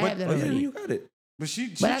already. I have that oh yeah, already. you got it. But she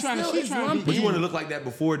But I trying to still- she it's trying to lumpy. be But you want to ant. look like that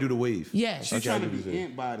before do the wave. Yes. She Okay, trying I to get what be you're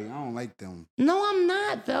ant body. I don't like them. No, I'm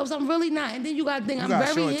not, Phelps. I'm really not. And then you got to think You I'm gotta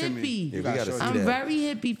show very it to me. hippie. Yeah, we gotta gotta show see it I'm to me. that. very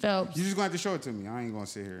hippie, Phelps. You just gonna have to show it to me. I ain't gonna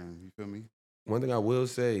sit here and you feel me. One thing I will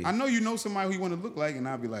say. I know you know somebody who you want to look like, and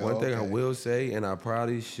I'll be like, One oh, thing I okay. will say, and I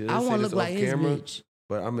probably should I say want to this look off like his camera, bitch.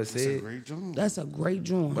 but I'm gonna That's say a it. great job. That's a great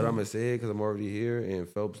joint. But I'm gonna say it because I'm already here, and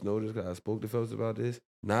Phelps noticed because I spoke to Phelps about this.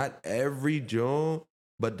 Not every joint,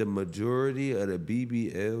 but the majority of the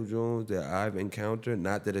BBL joints that I've encountered,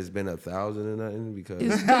 not that it's been 1,000 or nothing, because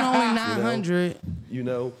It's been only 900. you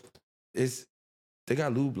know, it's they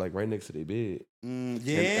got lube like right next to their bed.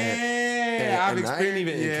 Yeah, I've and I ain't experienced.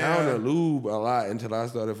 even yeah. encountered lube a lot until I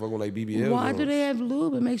started fucking with like BBL. Why do joints. they have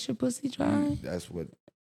lube? It makes your pussy dry. That's what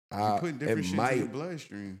You putting different it shit in might. your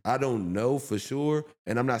bloodstream. I don't know for sure,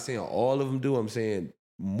 and I'm not saying all of them do. I'm saying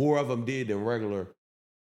more of them did than regular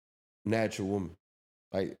natural women.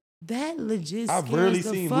 Like That legit I've scares rarely the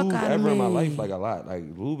seen fuck lube out of ever me. in my life, like a lot. Like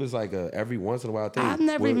lube is like a every once in a while thing. I've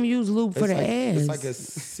never where even used lube for it's the like, ass. It's like a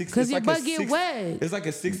 60. Because it's your like butt a get 60 wet. It's like a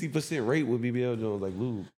 60% rate with BBL joints, like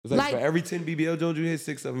lube. It's like, Like- for every 10 BBL joints you hit,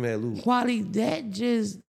 6 of them had lube. Quality, that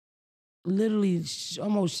just literally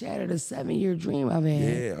almost shattered a 7-year dream I've had.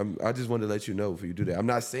 Yeah, I just wanted to let you know if you do that. I'm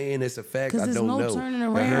not saying it's a fact. 'Cause I there's don't no know. turning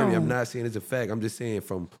You heard me? around. I'm not saying it's a fact. I'm just saying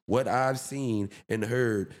from what I've seen and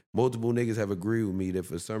heard, multiple niggas have agreed with me that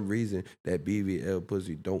for some reason that BBL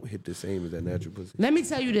pussy don't hit the same as that natural pussy Let me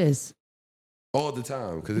tell you this. all the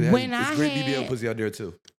time because When it's I great had- BBL pussy out there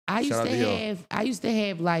too. I Shout out to y'all. used to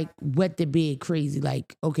have like wet the bed crazy,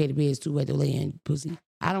 like okay, the bed's too wet to lay in pussy.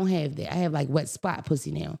 I don't have that. I have like wet spot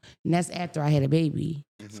pussy now, and that's after I had a baby.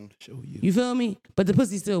 Show you. You feel me? But the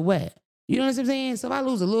pussy's still wet. You know what I'm saying? So if I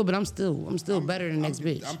lose a little bit, I'm still better than the next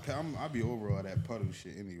bitch. I'll be over all that puddle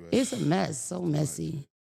shit anyway. It's a mess, so messy.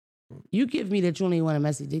 You give me that you only want a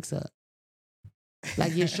messy dick suck.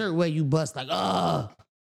 Like your shirt where you bust like,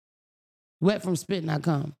 wet from spit not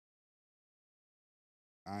come.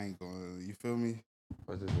 I ain't gonna. You feel me?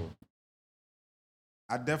 What's this one?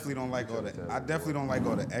 I definitely don't like all the. I definitely don't like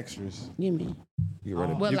all the extras. Give me. You can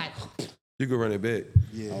run it. Well, you, like, you can run it back.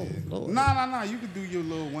 Yeah. Oh, Lord. Nah. You could do your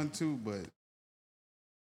little 1-2, but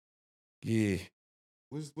Yeah,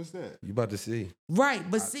 what's that? you about to see. right,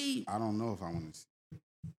 but see, I don't know if I want to.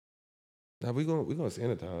 Now we gonna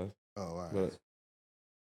sanitize, Oh, all right. but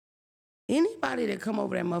anybody that come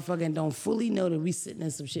over that motherfucker and don't fully know that we sitting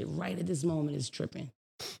in some shit right at this moment is tripping.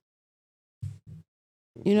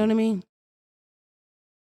 You know what I mean?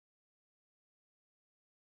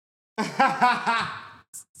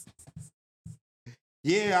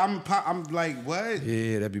 Yeah, I'm like, what?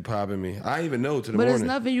 yeah, that be popping me. I didn't even know till the But there's morning.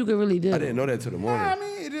 nothing you can really do. I didn't know that till the Nah, morning. I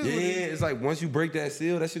mean, it is. Yeah, what it is. it's like once you break that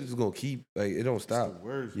seal, that shit is gonna keep like it don't It's stop. the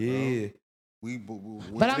worst, Yeah, bro.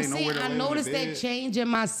 But I'm saying I noticed that change in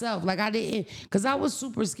myself. Like I didn't, because I was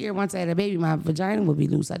super scared once I had a baby, my vagina would be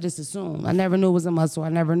loose. I just assumed. I never knew it was a muscle. I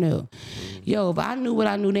never knew. Yo, if I knew what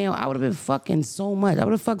I knew now, I would have been fucking so much. I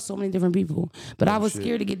would have fucked so many different people. But I was shit.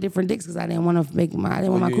 scared to get different dicks because I didn't want to make I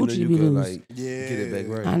didn't want my you didn't know coochie you to be could, loose. like, Yeah. get it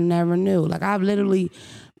back right. I never knew. Like I've literally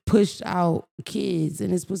pushed out kids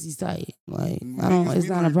and this pussy's tight. Like I don't. It's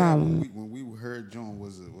not a problem. When we heard John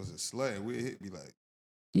was a slut, we hit be like,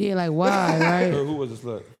 Yeah, like why, right? Who was a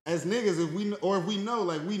slut? as niggas, if we know,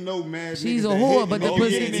 like we know mad. She's niggas a that whore, hit but and the they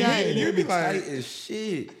pussy hit and they tight. hit, and You be like, tight as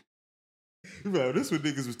shit. bro, this what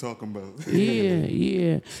niggas was talking about.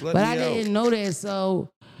 Yeah. Slut But me I out. didn't know that. So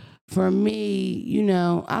for me, you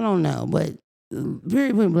know, I don't know. But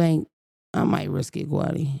very point blank, I might risk it,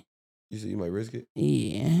 Guadi. You said you might risk it.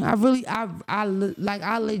 Yeah.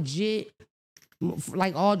 I legit,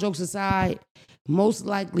 like all jokes aside, most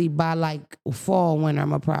likely by like fall, winter, I'm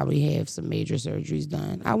going to probably have some major surgeries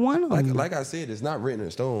done. I want to Like I said, it's not written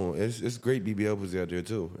in stone. It's great BBL pussy out there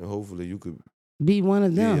too, and hopefully you could. be one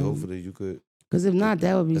of them. Yeah, hopefully you could. Because if not,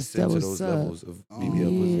 that would be ascend that to would those suck. levels of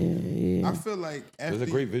BBL pussy. Yeah. I feel like It's after, a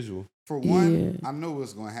great visual. for one, Yeah. I know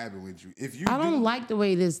what's gonna happen with you. If you I don't like the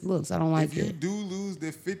way this looks. I don't like if you it. do lose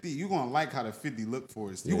the 50, you're gonna like how the 50 look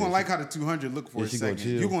for us. Yeah, You're gonna she- like how the 200 look for yeah, a she gonna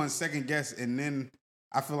second. chill. You're gonna second guess, and then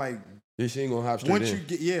I feel like Yeah, she ain't gonna hop straight once in.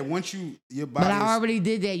 you get once your body. But I is- already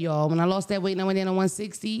did that, y'all. When I lost that weight and I went down to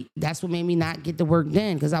 160, that's what made me not get the work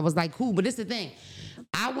done. Because I was like, cool. But this the thing.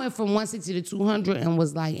 I went from 160 to 200 and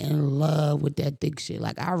was like in love with that thick shit.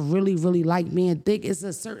 Like, I really, really like being thick. It's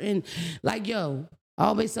a certain, like, yo, I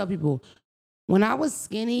always tell people, when I was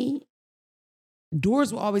skinny,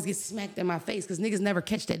 doors will always get smacked in my face because niggas never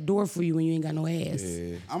catch that door for you when you ain't got no ass.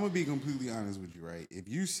 Yeah. I'm gonna be completely honest with you, right? If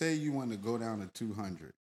you say you want to go down to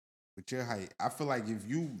 200 with your height, I feel like if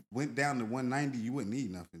you went down to 190, you wouldn't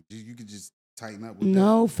need nothing. You could just tighten up with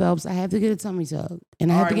No, Phelps, I have to get a tummy tuck.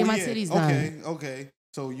 And I have to get my titties done. Okay.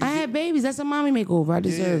 So you I had babies. That's a mommy makeover. I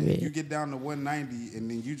deserve it. You get down to 190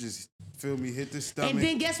 and then you just feel me hit the stomach. And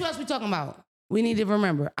then guess what else we talking about? We need to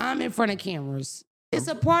remember, I'm in front of cameras. It's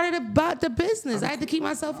a part of the business. I have to keep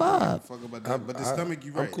myself up. Fuck about that. But the stomach,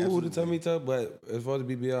 you right. I'm cool with the absolutely. tummy tuck, but as far as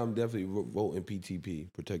the BBL, I'm definitely voting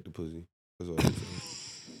PTP, protect the pussy. That's all I'm saying.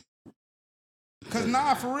 Cause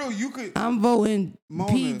nah, for real, you could. I'm voting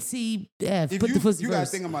Mona, PTF. If Put you, the pussy you gotta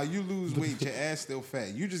first. think about you lose weight, your ass still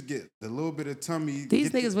fat. You just get a little bit of tummy. These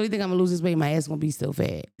get niggas really think I'm gonna lose this weight. My ass gonna be still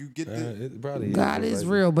fat. You get the. It probably God is is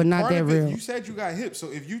right. real, but not Part that of it, real. you said you got hips,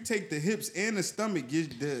 so if you take the hips and the stomach,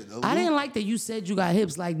 get the. I didn't like that you said you got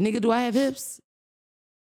hips. Like, nigga, do I have hips?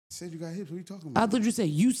 Said you got hips. What are you talking I about? thought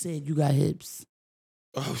you said you got hips.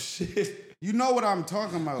 Oh shit. You know what I'm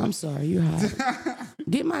talking about. I'm sorry, you hot.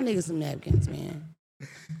 Get my nigga some napkins, man.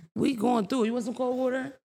 We going through it. You want some cold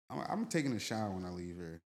water? I'm taking a shower when I leave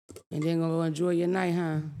here. And then gonna go enjoy your night,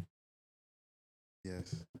 huh?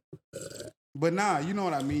 Yes. But nah, you know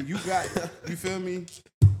what I mean. You got, you feel me?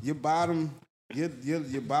 Your bottom,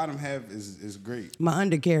 your bottom half is great. My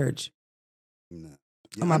undercarriage. Nah.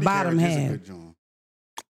 On my bottom undercarriage is a half. good joint.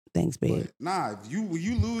 Thanks, babe. But nah, if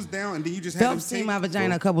you lose down and then you just have Phelps seen my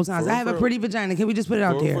vagina a couple times. I have a pretty vagina. Can we just put it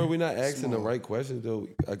out there? We're not asking the Small. right questions though.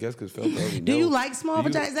 I guess because Phelps already Do know. you like small Do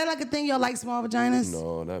you- vaginas? Is that like a thing? Y'all like small vaginas?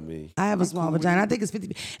 No, not me. I have a small vagina. I think it's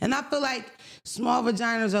 50. And I feel like small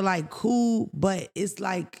vaginas are like cool, but it's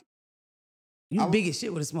like you big as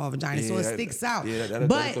shit with a small vagina, so it sticks out. Yeah, that'll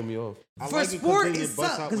but throw me off. for sport, it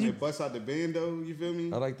sucks because when you. it busts out the band though. You feel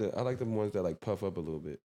me? I like the ones that like puff up a little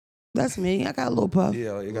bit. That's me. I got a little puff.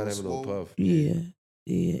 Yeah, like, you gotta have a little swole. puff. Yeah. I'm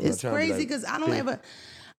not It's trying to be crazy like because I don't big. ever.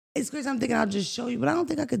 It's crazy. I'm thinking I'll just show you, but I don't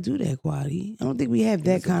think I could do that, Quaddy. I don't think we have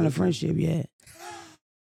that It's a kind of different- friendship yet.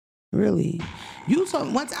 Really? You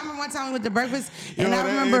told one time. I remember one time we went to breakfast, and Yo, I that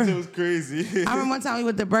remember. answer was crazy. I remember one time we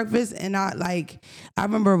went to breakfast, and I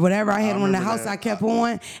remember whatever I had on in the remember house, that. I kept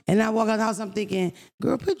on, and I walk out the house, I'm thinking,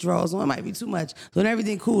 girl, put drawers on, it might be too much. So then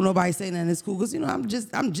everything cool, nobody say nothing, it's cool, because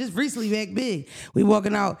I'm just recently back big. We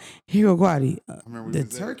walking out, here go Quaddy, remember we the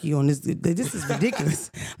was there. turkey on this is ridiculous.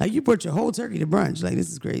 Like you brought your whole turkey to brunch, like this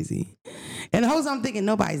is crazy. And the whole time I'm thinking,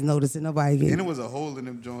 nobody's noticing, nobody And getting. it was a hole in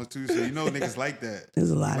them joints too, so you know niggas like that. There's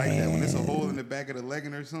a lot like of that. When it's a ass. hole in the back of the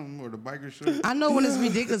legging or something, or the biker shirt. I know when it's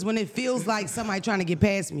ridiculous, when it feels like somebody trying to get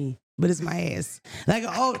past me, but it's my ass. Like,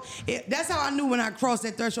 that's how I knew when I crossed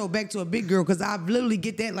that threshold back to a big girl, because I literally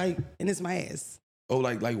get that, like, and it's my ass. Oh,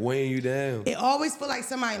 like weighing you down. It always feel like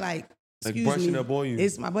somebody, like, Like excuse brushing me, up on you.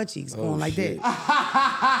 it's my butt cheeks Oh, going like shit.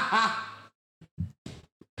 that.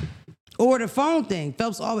 Or the phone thing.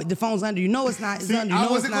 Phelps always, the phone's under you. No, it's not. It's See, under you. I No,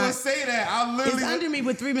 it's wasn't gonna not. say that. I It's literally under me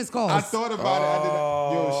with 3 missed calls. I thought about it. I did.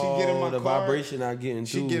 Yo, she get in my the car. vibration not getting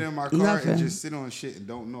She too. get in my car Nothing. and just sit on shit and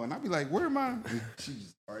don't know. And I be like, where am I? And she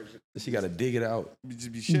just, all right, She gotta dig it out.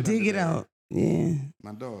 just be shit. Dig under it there. out. Yeah.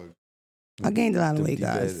 My dog. I gained a lot of weight, Deep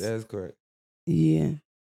guys. That's correct. Yeah.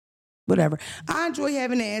 Whatever. I enjoy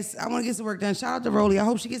having ass. I want to get some work done. Shout out to Rolly. I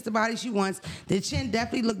hope she gets the body she wants. The chin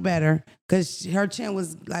definitely looked better because her chin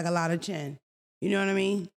was like a lot of chin. You know what I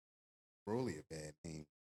mean? Broly a bad name.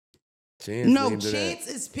 Chance No, named her that. Chance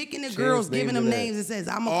is picking the Chance girls, giving named them her that. names. It says,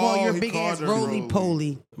 I'm going to call Oh, your he big called ass her Roly Roly.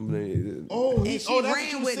 Poly. Oh, And she that's what ran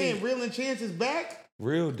you with saying. it. Real and Chance is back?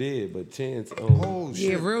 Real did, but Chance. Oh,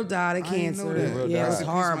 shit. Yeah, real died of I didn't know cancer. that. Real Yeah, it died. was Rest in peace,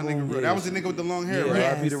 my horrible. nigga Real. That was the nigga with the long hair, Yeah, right?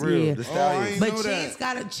 R.I.P. the real. yeah. The Oh, I stallion. ain't But know Chance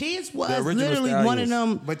that. Chance was original literally one of Stallions.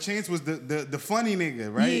 them. But Chance was the funny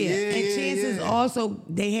nigga, right? Yeah, and Chance is also,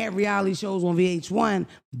 they had reality shows on VH1,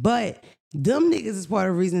 but Them niggas is part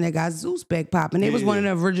of the reason that got Zeus back popping. They was one of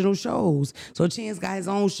the original shows. So Chance got his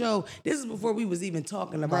own show. This is before we was even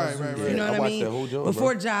talking about Right, Zeus. right, right. You know I what I watched mean? that whole joint,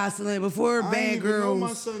 Before bro. Jocelyn, before I Bad didn't even know my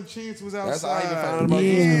Girls. son Chance was That's how I even outside. found out about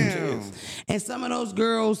Yeah. Chance. And some of those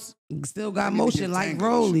girls still got need to motion, give like Tank a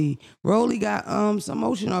Rolly. Rolly got some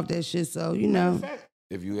motion off that shit. So, you know.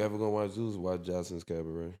 If you ever gonna watch Zeus, watch Johnson's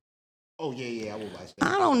Cabaret. Oh yeah, I will watch that.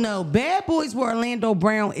 I don't know. Bad Boys for Orlando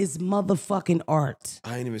Brown is motherfucking art.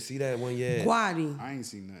 I ain't even see that one yet. Guadi. I ain't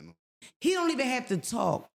seen nothing. He don't even have to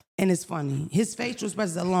talk, and it's funny. His facial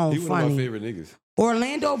expressions alone He one of funny. my favorite niggas.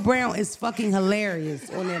 Orlando Brown is fucking hilarious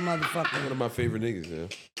on that motherfucker. One of my favorite niggas,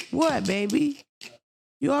 yeah. What, baby?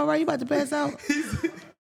 You all right? You about to pass out?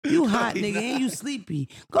 You hot, nigga, and you sleepy.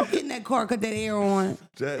 Go get in that car, cut that air on.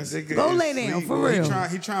 That nigga Go is lay down, sleep. for real.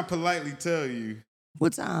 He trying to politely tell you.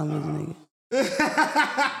 What time is it,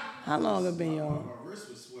 nigga? How long it been, y'all?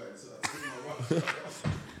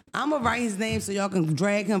 I'm gonna write his name so y'all can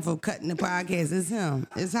drag him for cutting the podcast. It's him.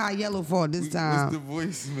 It's High Yellow for this What's the time.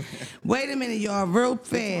 voice, man? Wait a minute, y'all, real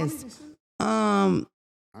fast. I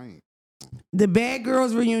ain't. The Bad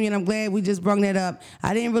Girls reunion, I'm glad we just brought that up.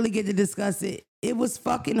 I didn't really get to discuss it. It was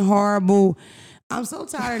fucking horrible. I'm so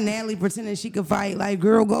tired of Natalie pretending she could fight. Like,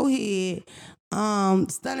 girl, go ahead.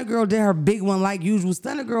 Stunner Girl did her big one like usual.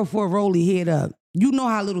 Stunner Girl for Rolly head up. You know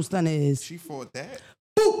how little Stunner is. She fought that.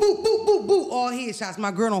 Boop, boop, boop, boop, boop. All headshots.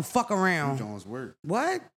 My girl don't fuck around. Jones work.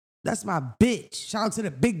 What? That's my bitch. Shout out to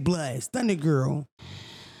the big blood. Stunner Girl.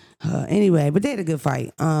 Anyway, but they had a good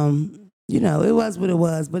fight. You know, it was what it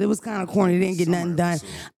was, but it was kind of corny. They didn't get nothing done.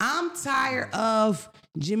 I'm tired of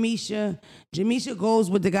Jamisha. Jamisha goes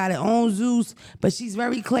with the guy that owns Zeus, but she's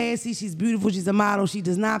very classy. She's beautiful. She's a model. She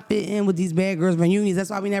does not fit in with these Bad Girls reunions. That's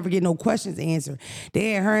why we never get no questions answered.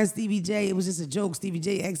 They had her and Stevie J. It was just a joke. Stevie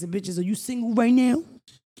J asked the bitches, "Are you single right now?"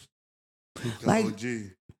 Like,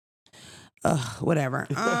 whatever.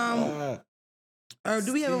 Or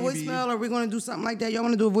do we have a voicemail, or are we going to do something like that? Y'all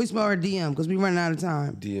want to do a voicemail or a DM? Because we running out of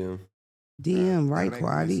time. DM, right,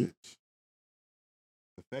 Quadi?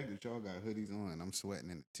 The fact that y'all got hoodies on, I'm sweating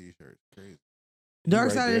in the t-shirt. Crazy. Dark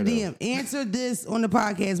Right side of the there, DM. Answer this on the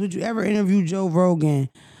podcast. Would you ever interview Joe Rogan?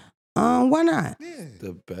 Why not? Yeah.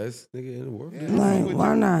 The best nigga in the world. Yeah. Like,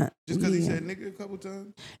 why not? Just because he Yeah. said nigga a couple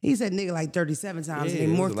times? He said nigga like 37 times Yeah,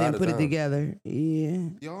 and it they was a morphed lot and of put it times. together. Yeah.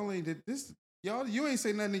 Y'all ain't did this. Y'all, you ain't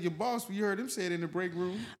say nothing to your boss. You heard him say it in the break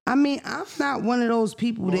room. I mean, I'm not one of those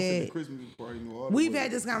people Boss at the that... Christmas party knew all the We've words.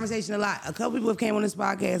 had this conversation a lot. A couple people have came on this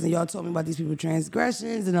podcast and y'all told me about these people's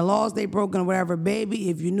transgressions and the laws they broken or whatever.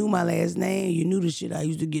 Baby, if you knew my last name, you knew the shit I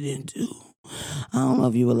used to get into. I don't know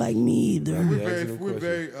if you would like me either. We're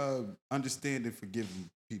very understanding, forgiving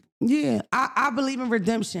people. Yeah, I believe in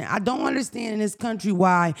redemption. I don't understand in this country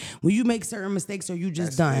why when you make certain mistakes are you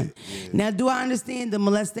just That's done. it, yeah. Now, do I understand the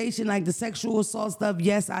molestation, like the sexual assault stuff?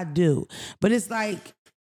 Yes, I do. But it's like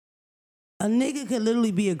a nigga could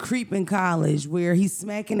literally be a creep in college where he's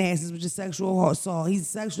smacking asses with just sexual assault. He's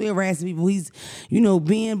sexually harassing people. He's,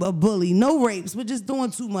 being a bully. No rapes, but just doing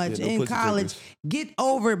too much Yeah, no in pussy college. takers. Get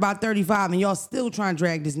over it by 35 and y'all still trying to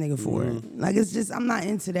drag this nigga for it. Like, it's just, I'm not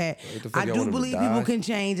into that. What the fuck, I y'all do want him to believe die? people can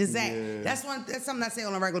change. That's Yeah. that's something I say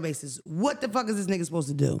on a regular basis. What the fuck is this nigga supposed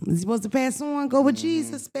to do? Is he supposed to pass on? Go with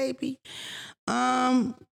Jesus, baby.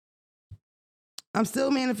 I'm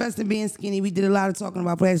still manifesting being skinny. We did a lot of talking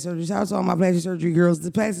about plastic surgery. Shout out to all my plastic surgery girls.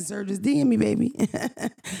 The plastic surgeons, DM me, baby.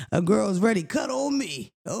 A girl's ready. Cut on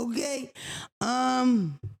me. Okay.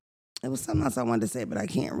 It was something else I wanted to say, but I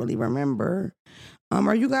can't really remember.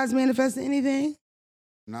 Are you guys manifesting anything?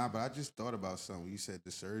 Nah, but I just thought about something. You said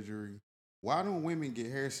the surgery. Why don't women get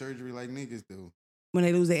hair surgery like niggas do? When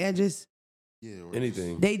they lose their edges? Yeah. Or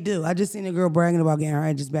Anything. They do. I just seen a girl bragging about getting her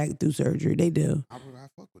edges back through surgery. They do. I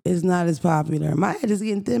fuck with It's not as popular. My head is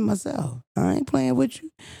getting thin myself. I ain't playing with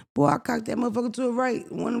you. Boy, I cocked that motherfucker to the right.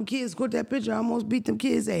 One of them kids caught that picture. I almost beat them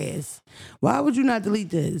kids' ass. Why would you not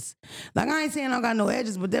delete this? Like, I ain't saying I don't got no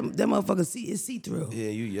edges, but that motherfucker is see-through. Yeah,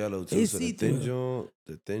 you yellow too. It's So the see-through.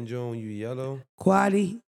 thin joint, you yellow.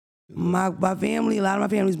 Quaddy. My family, a lot of my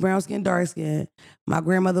family's brown skin, dark skin. My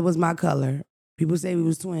grandmother was my color. People say we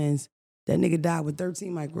was twins. That nigga died with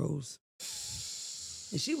 13 micros.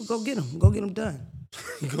 And she would go get him. Go get him done.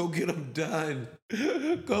 Go get them done.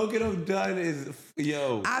 Go get them done is,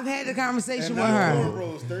 yo. I've had the conversation with And her.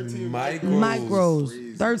 cornrows, 13 Micros.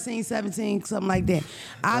 Micros, 13, 17, something like that.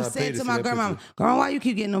 I've I said paid to to my see that grandma, picture. "Girl, why you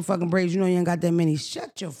keep getting them fucking braids? You know you ain't got that many.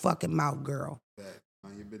 Shut your fucking mouth, girl."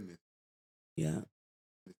 On your business. Yeah.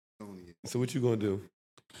 Only it. So what you gonna do?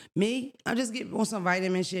 Me, I just get on some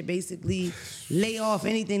vitamin shit, basically lay off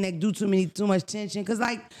anything that do too much tension. Cause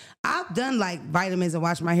like I've done like vitamins and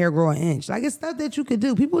watch my hair grow an inch. Like it's stuff that you could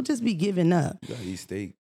do. People just be giving up. You gotta eat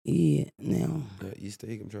steak. Yeah, now. Eat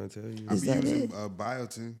steak, I'm trying to tell you. I Is be that using it?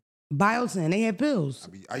 biotin. Biotin, they have pills.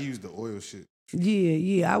 I use the oil shit.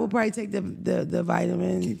 Yeah. I would probably take the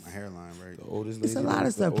vitamins. Keep my hairline right. The oldest It's a lady, lot of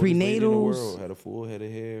the stuff. oldest lady in the Prenatals. world, had a full head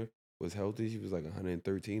of hair, was healthy. She was like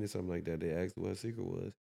 113 or something like that. They asked what her secret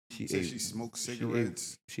was. She Said she smoked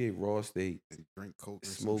cigarettes She ate raw steak, and drink coke. Or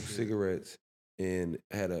some smoked shit. cigarettes, and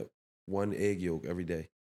had one egg yolk every day.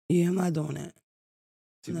 Yeah, I'm not doing that.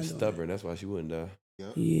 She I'm was not doing stubborn. That's why she wouldn't die.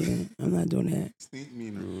 Yep. Yeah, I'm not doing that. Sneak me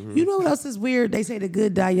in. Mhm. You know what else is weird? They say the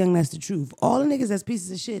good die young. That's the truth. All the niggas that's pieces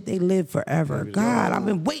of shit, they live forever. Forever. God, I've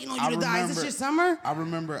been waiting on you I to die. Is this remember- your summer? I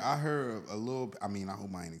remember I heard a little. I mean, I hope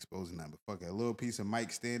I ain't exposing that, but fuck it, a little piece of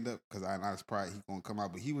Mike stand up because I was probably he gonna come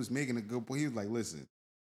out, but he was making a good point. He was like, "Listen,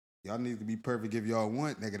 y'all need to be perfect if y'all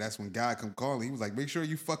want, nigga. That's when God come calling." He was like, "Make sure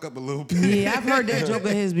you fuck up a little bit." Yeah, I've heard that joke of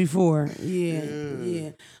his before. Yeah.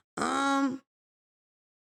 Yeah.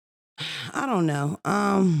 I don't know.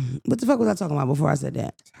 What the fuck was I talking about before I said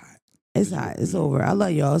that? It's hot. It's over. I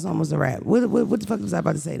love y'all. It's almost a wrap. What the fuck was I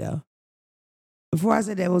about to say though? Before I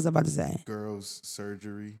said that, what was I about to say? Girls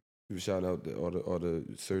surgery. You shout out all the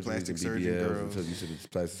surgeries Plastic and surgeon BBLs girls. until you said the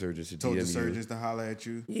plastic surgeons should Told DM the you. surgeons to holler at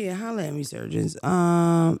you. Yeah, holler at me, surgeons.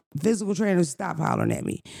 Physical trainers, stop hollering at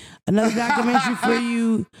me. Another documentary for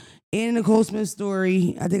you, Anna Nicole Smith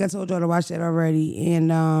story. I think I told y'all to watch that already.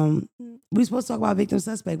 And we supposed to talk about victim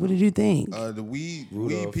suspect. What did you think? The weed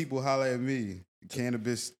Rudolph. people holler at me.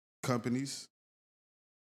 Cannabis companies.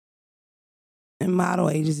 And model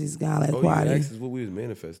agencies, guy like Oh, you Quadi. asked us what we was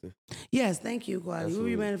manifesting. Yes, thank you, Quadi. What were you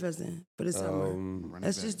Absolutely. manifesting for the summer? Run it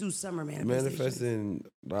Let's back. just do summer manifestations. Manifesting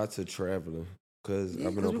lots of traveling because Yeah,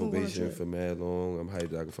 I've been 'cause on we gonna go on a probation trip. for mad long. I'm hyped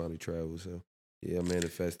I can finally travel. So yeah, I'm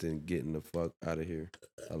manifesting getting the fuck out of here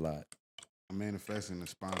a lot. I'm manifesting a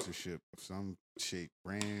sponsorship of some shape,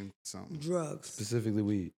 brand, something Drugs. Specifically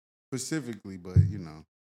weed. specifically, but you know.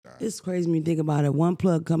 It's crazy when you think about it. One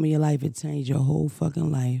plug come in your life, it changed your whole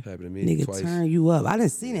fucking life. Happened to me Nigga twice. turn you up. I done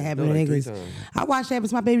seen it happen No, to like 3 niggas. times. I watched it happen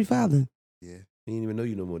to my baby father. Yeah. He didn't even know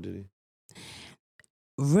you no more, did he?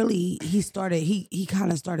 Really, he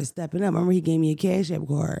kind of started stepping up. Remember, he gave me a Cash App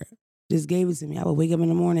card. Just gave it to me. I would wake up in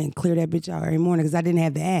the morning and clear that bitch out every morning because I didn't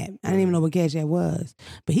have the app. I didn't even know what Cash App was.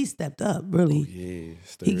 But he stepped up, really.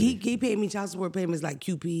 Oh, yeah. He paid me child support payments like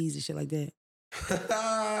QPs and shit like that.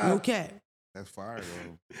 Okay. That's fire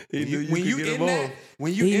though. He knew you when could you get in him that, off.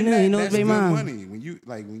 when you He in knew- that, he knows that's they good mine. money. When you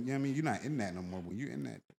like, when, you know what I mean, you're not in that no more. When you in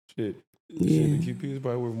that, Shit. Yeah. Shit, the QP is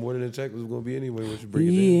probably worth more than the check was going to be anyway once you break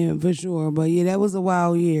it down. Yeah, for sure. But yeah, that was a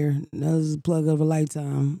wild year. That was a plug of a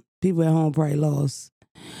lifetime. People at home probably lost.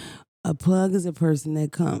 A plug is a person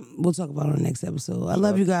that come. We'll talk about it on the next episode. I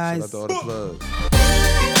love you guys. Shout out to all the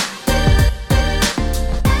plugs.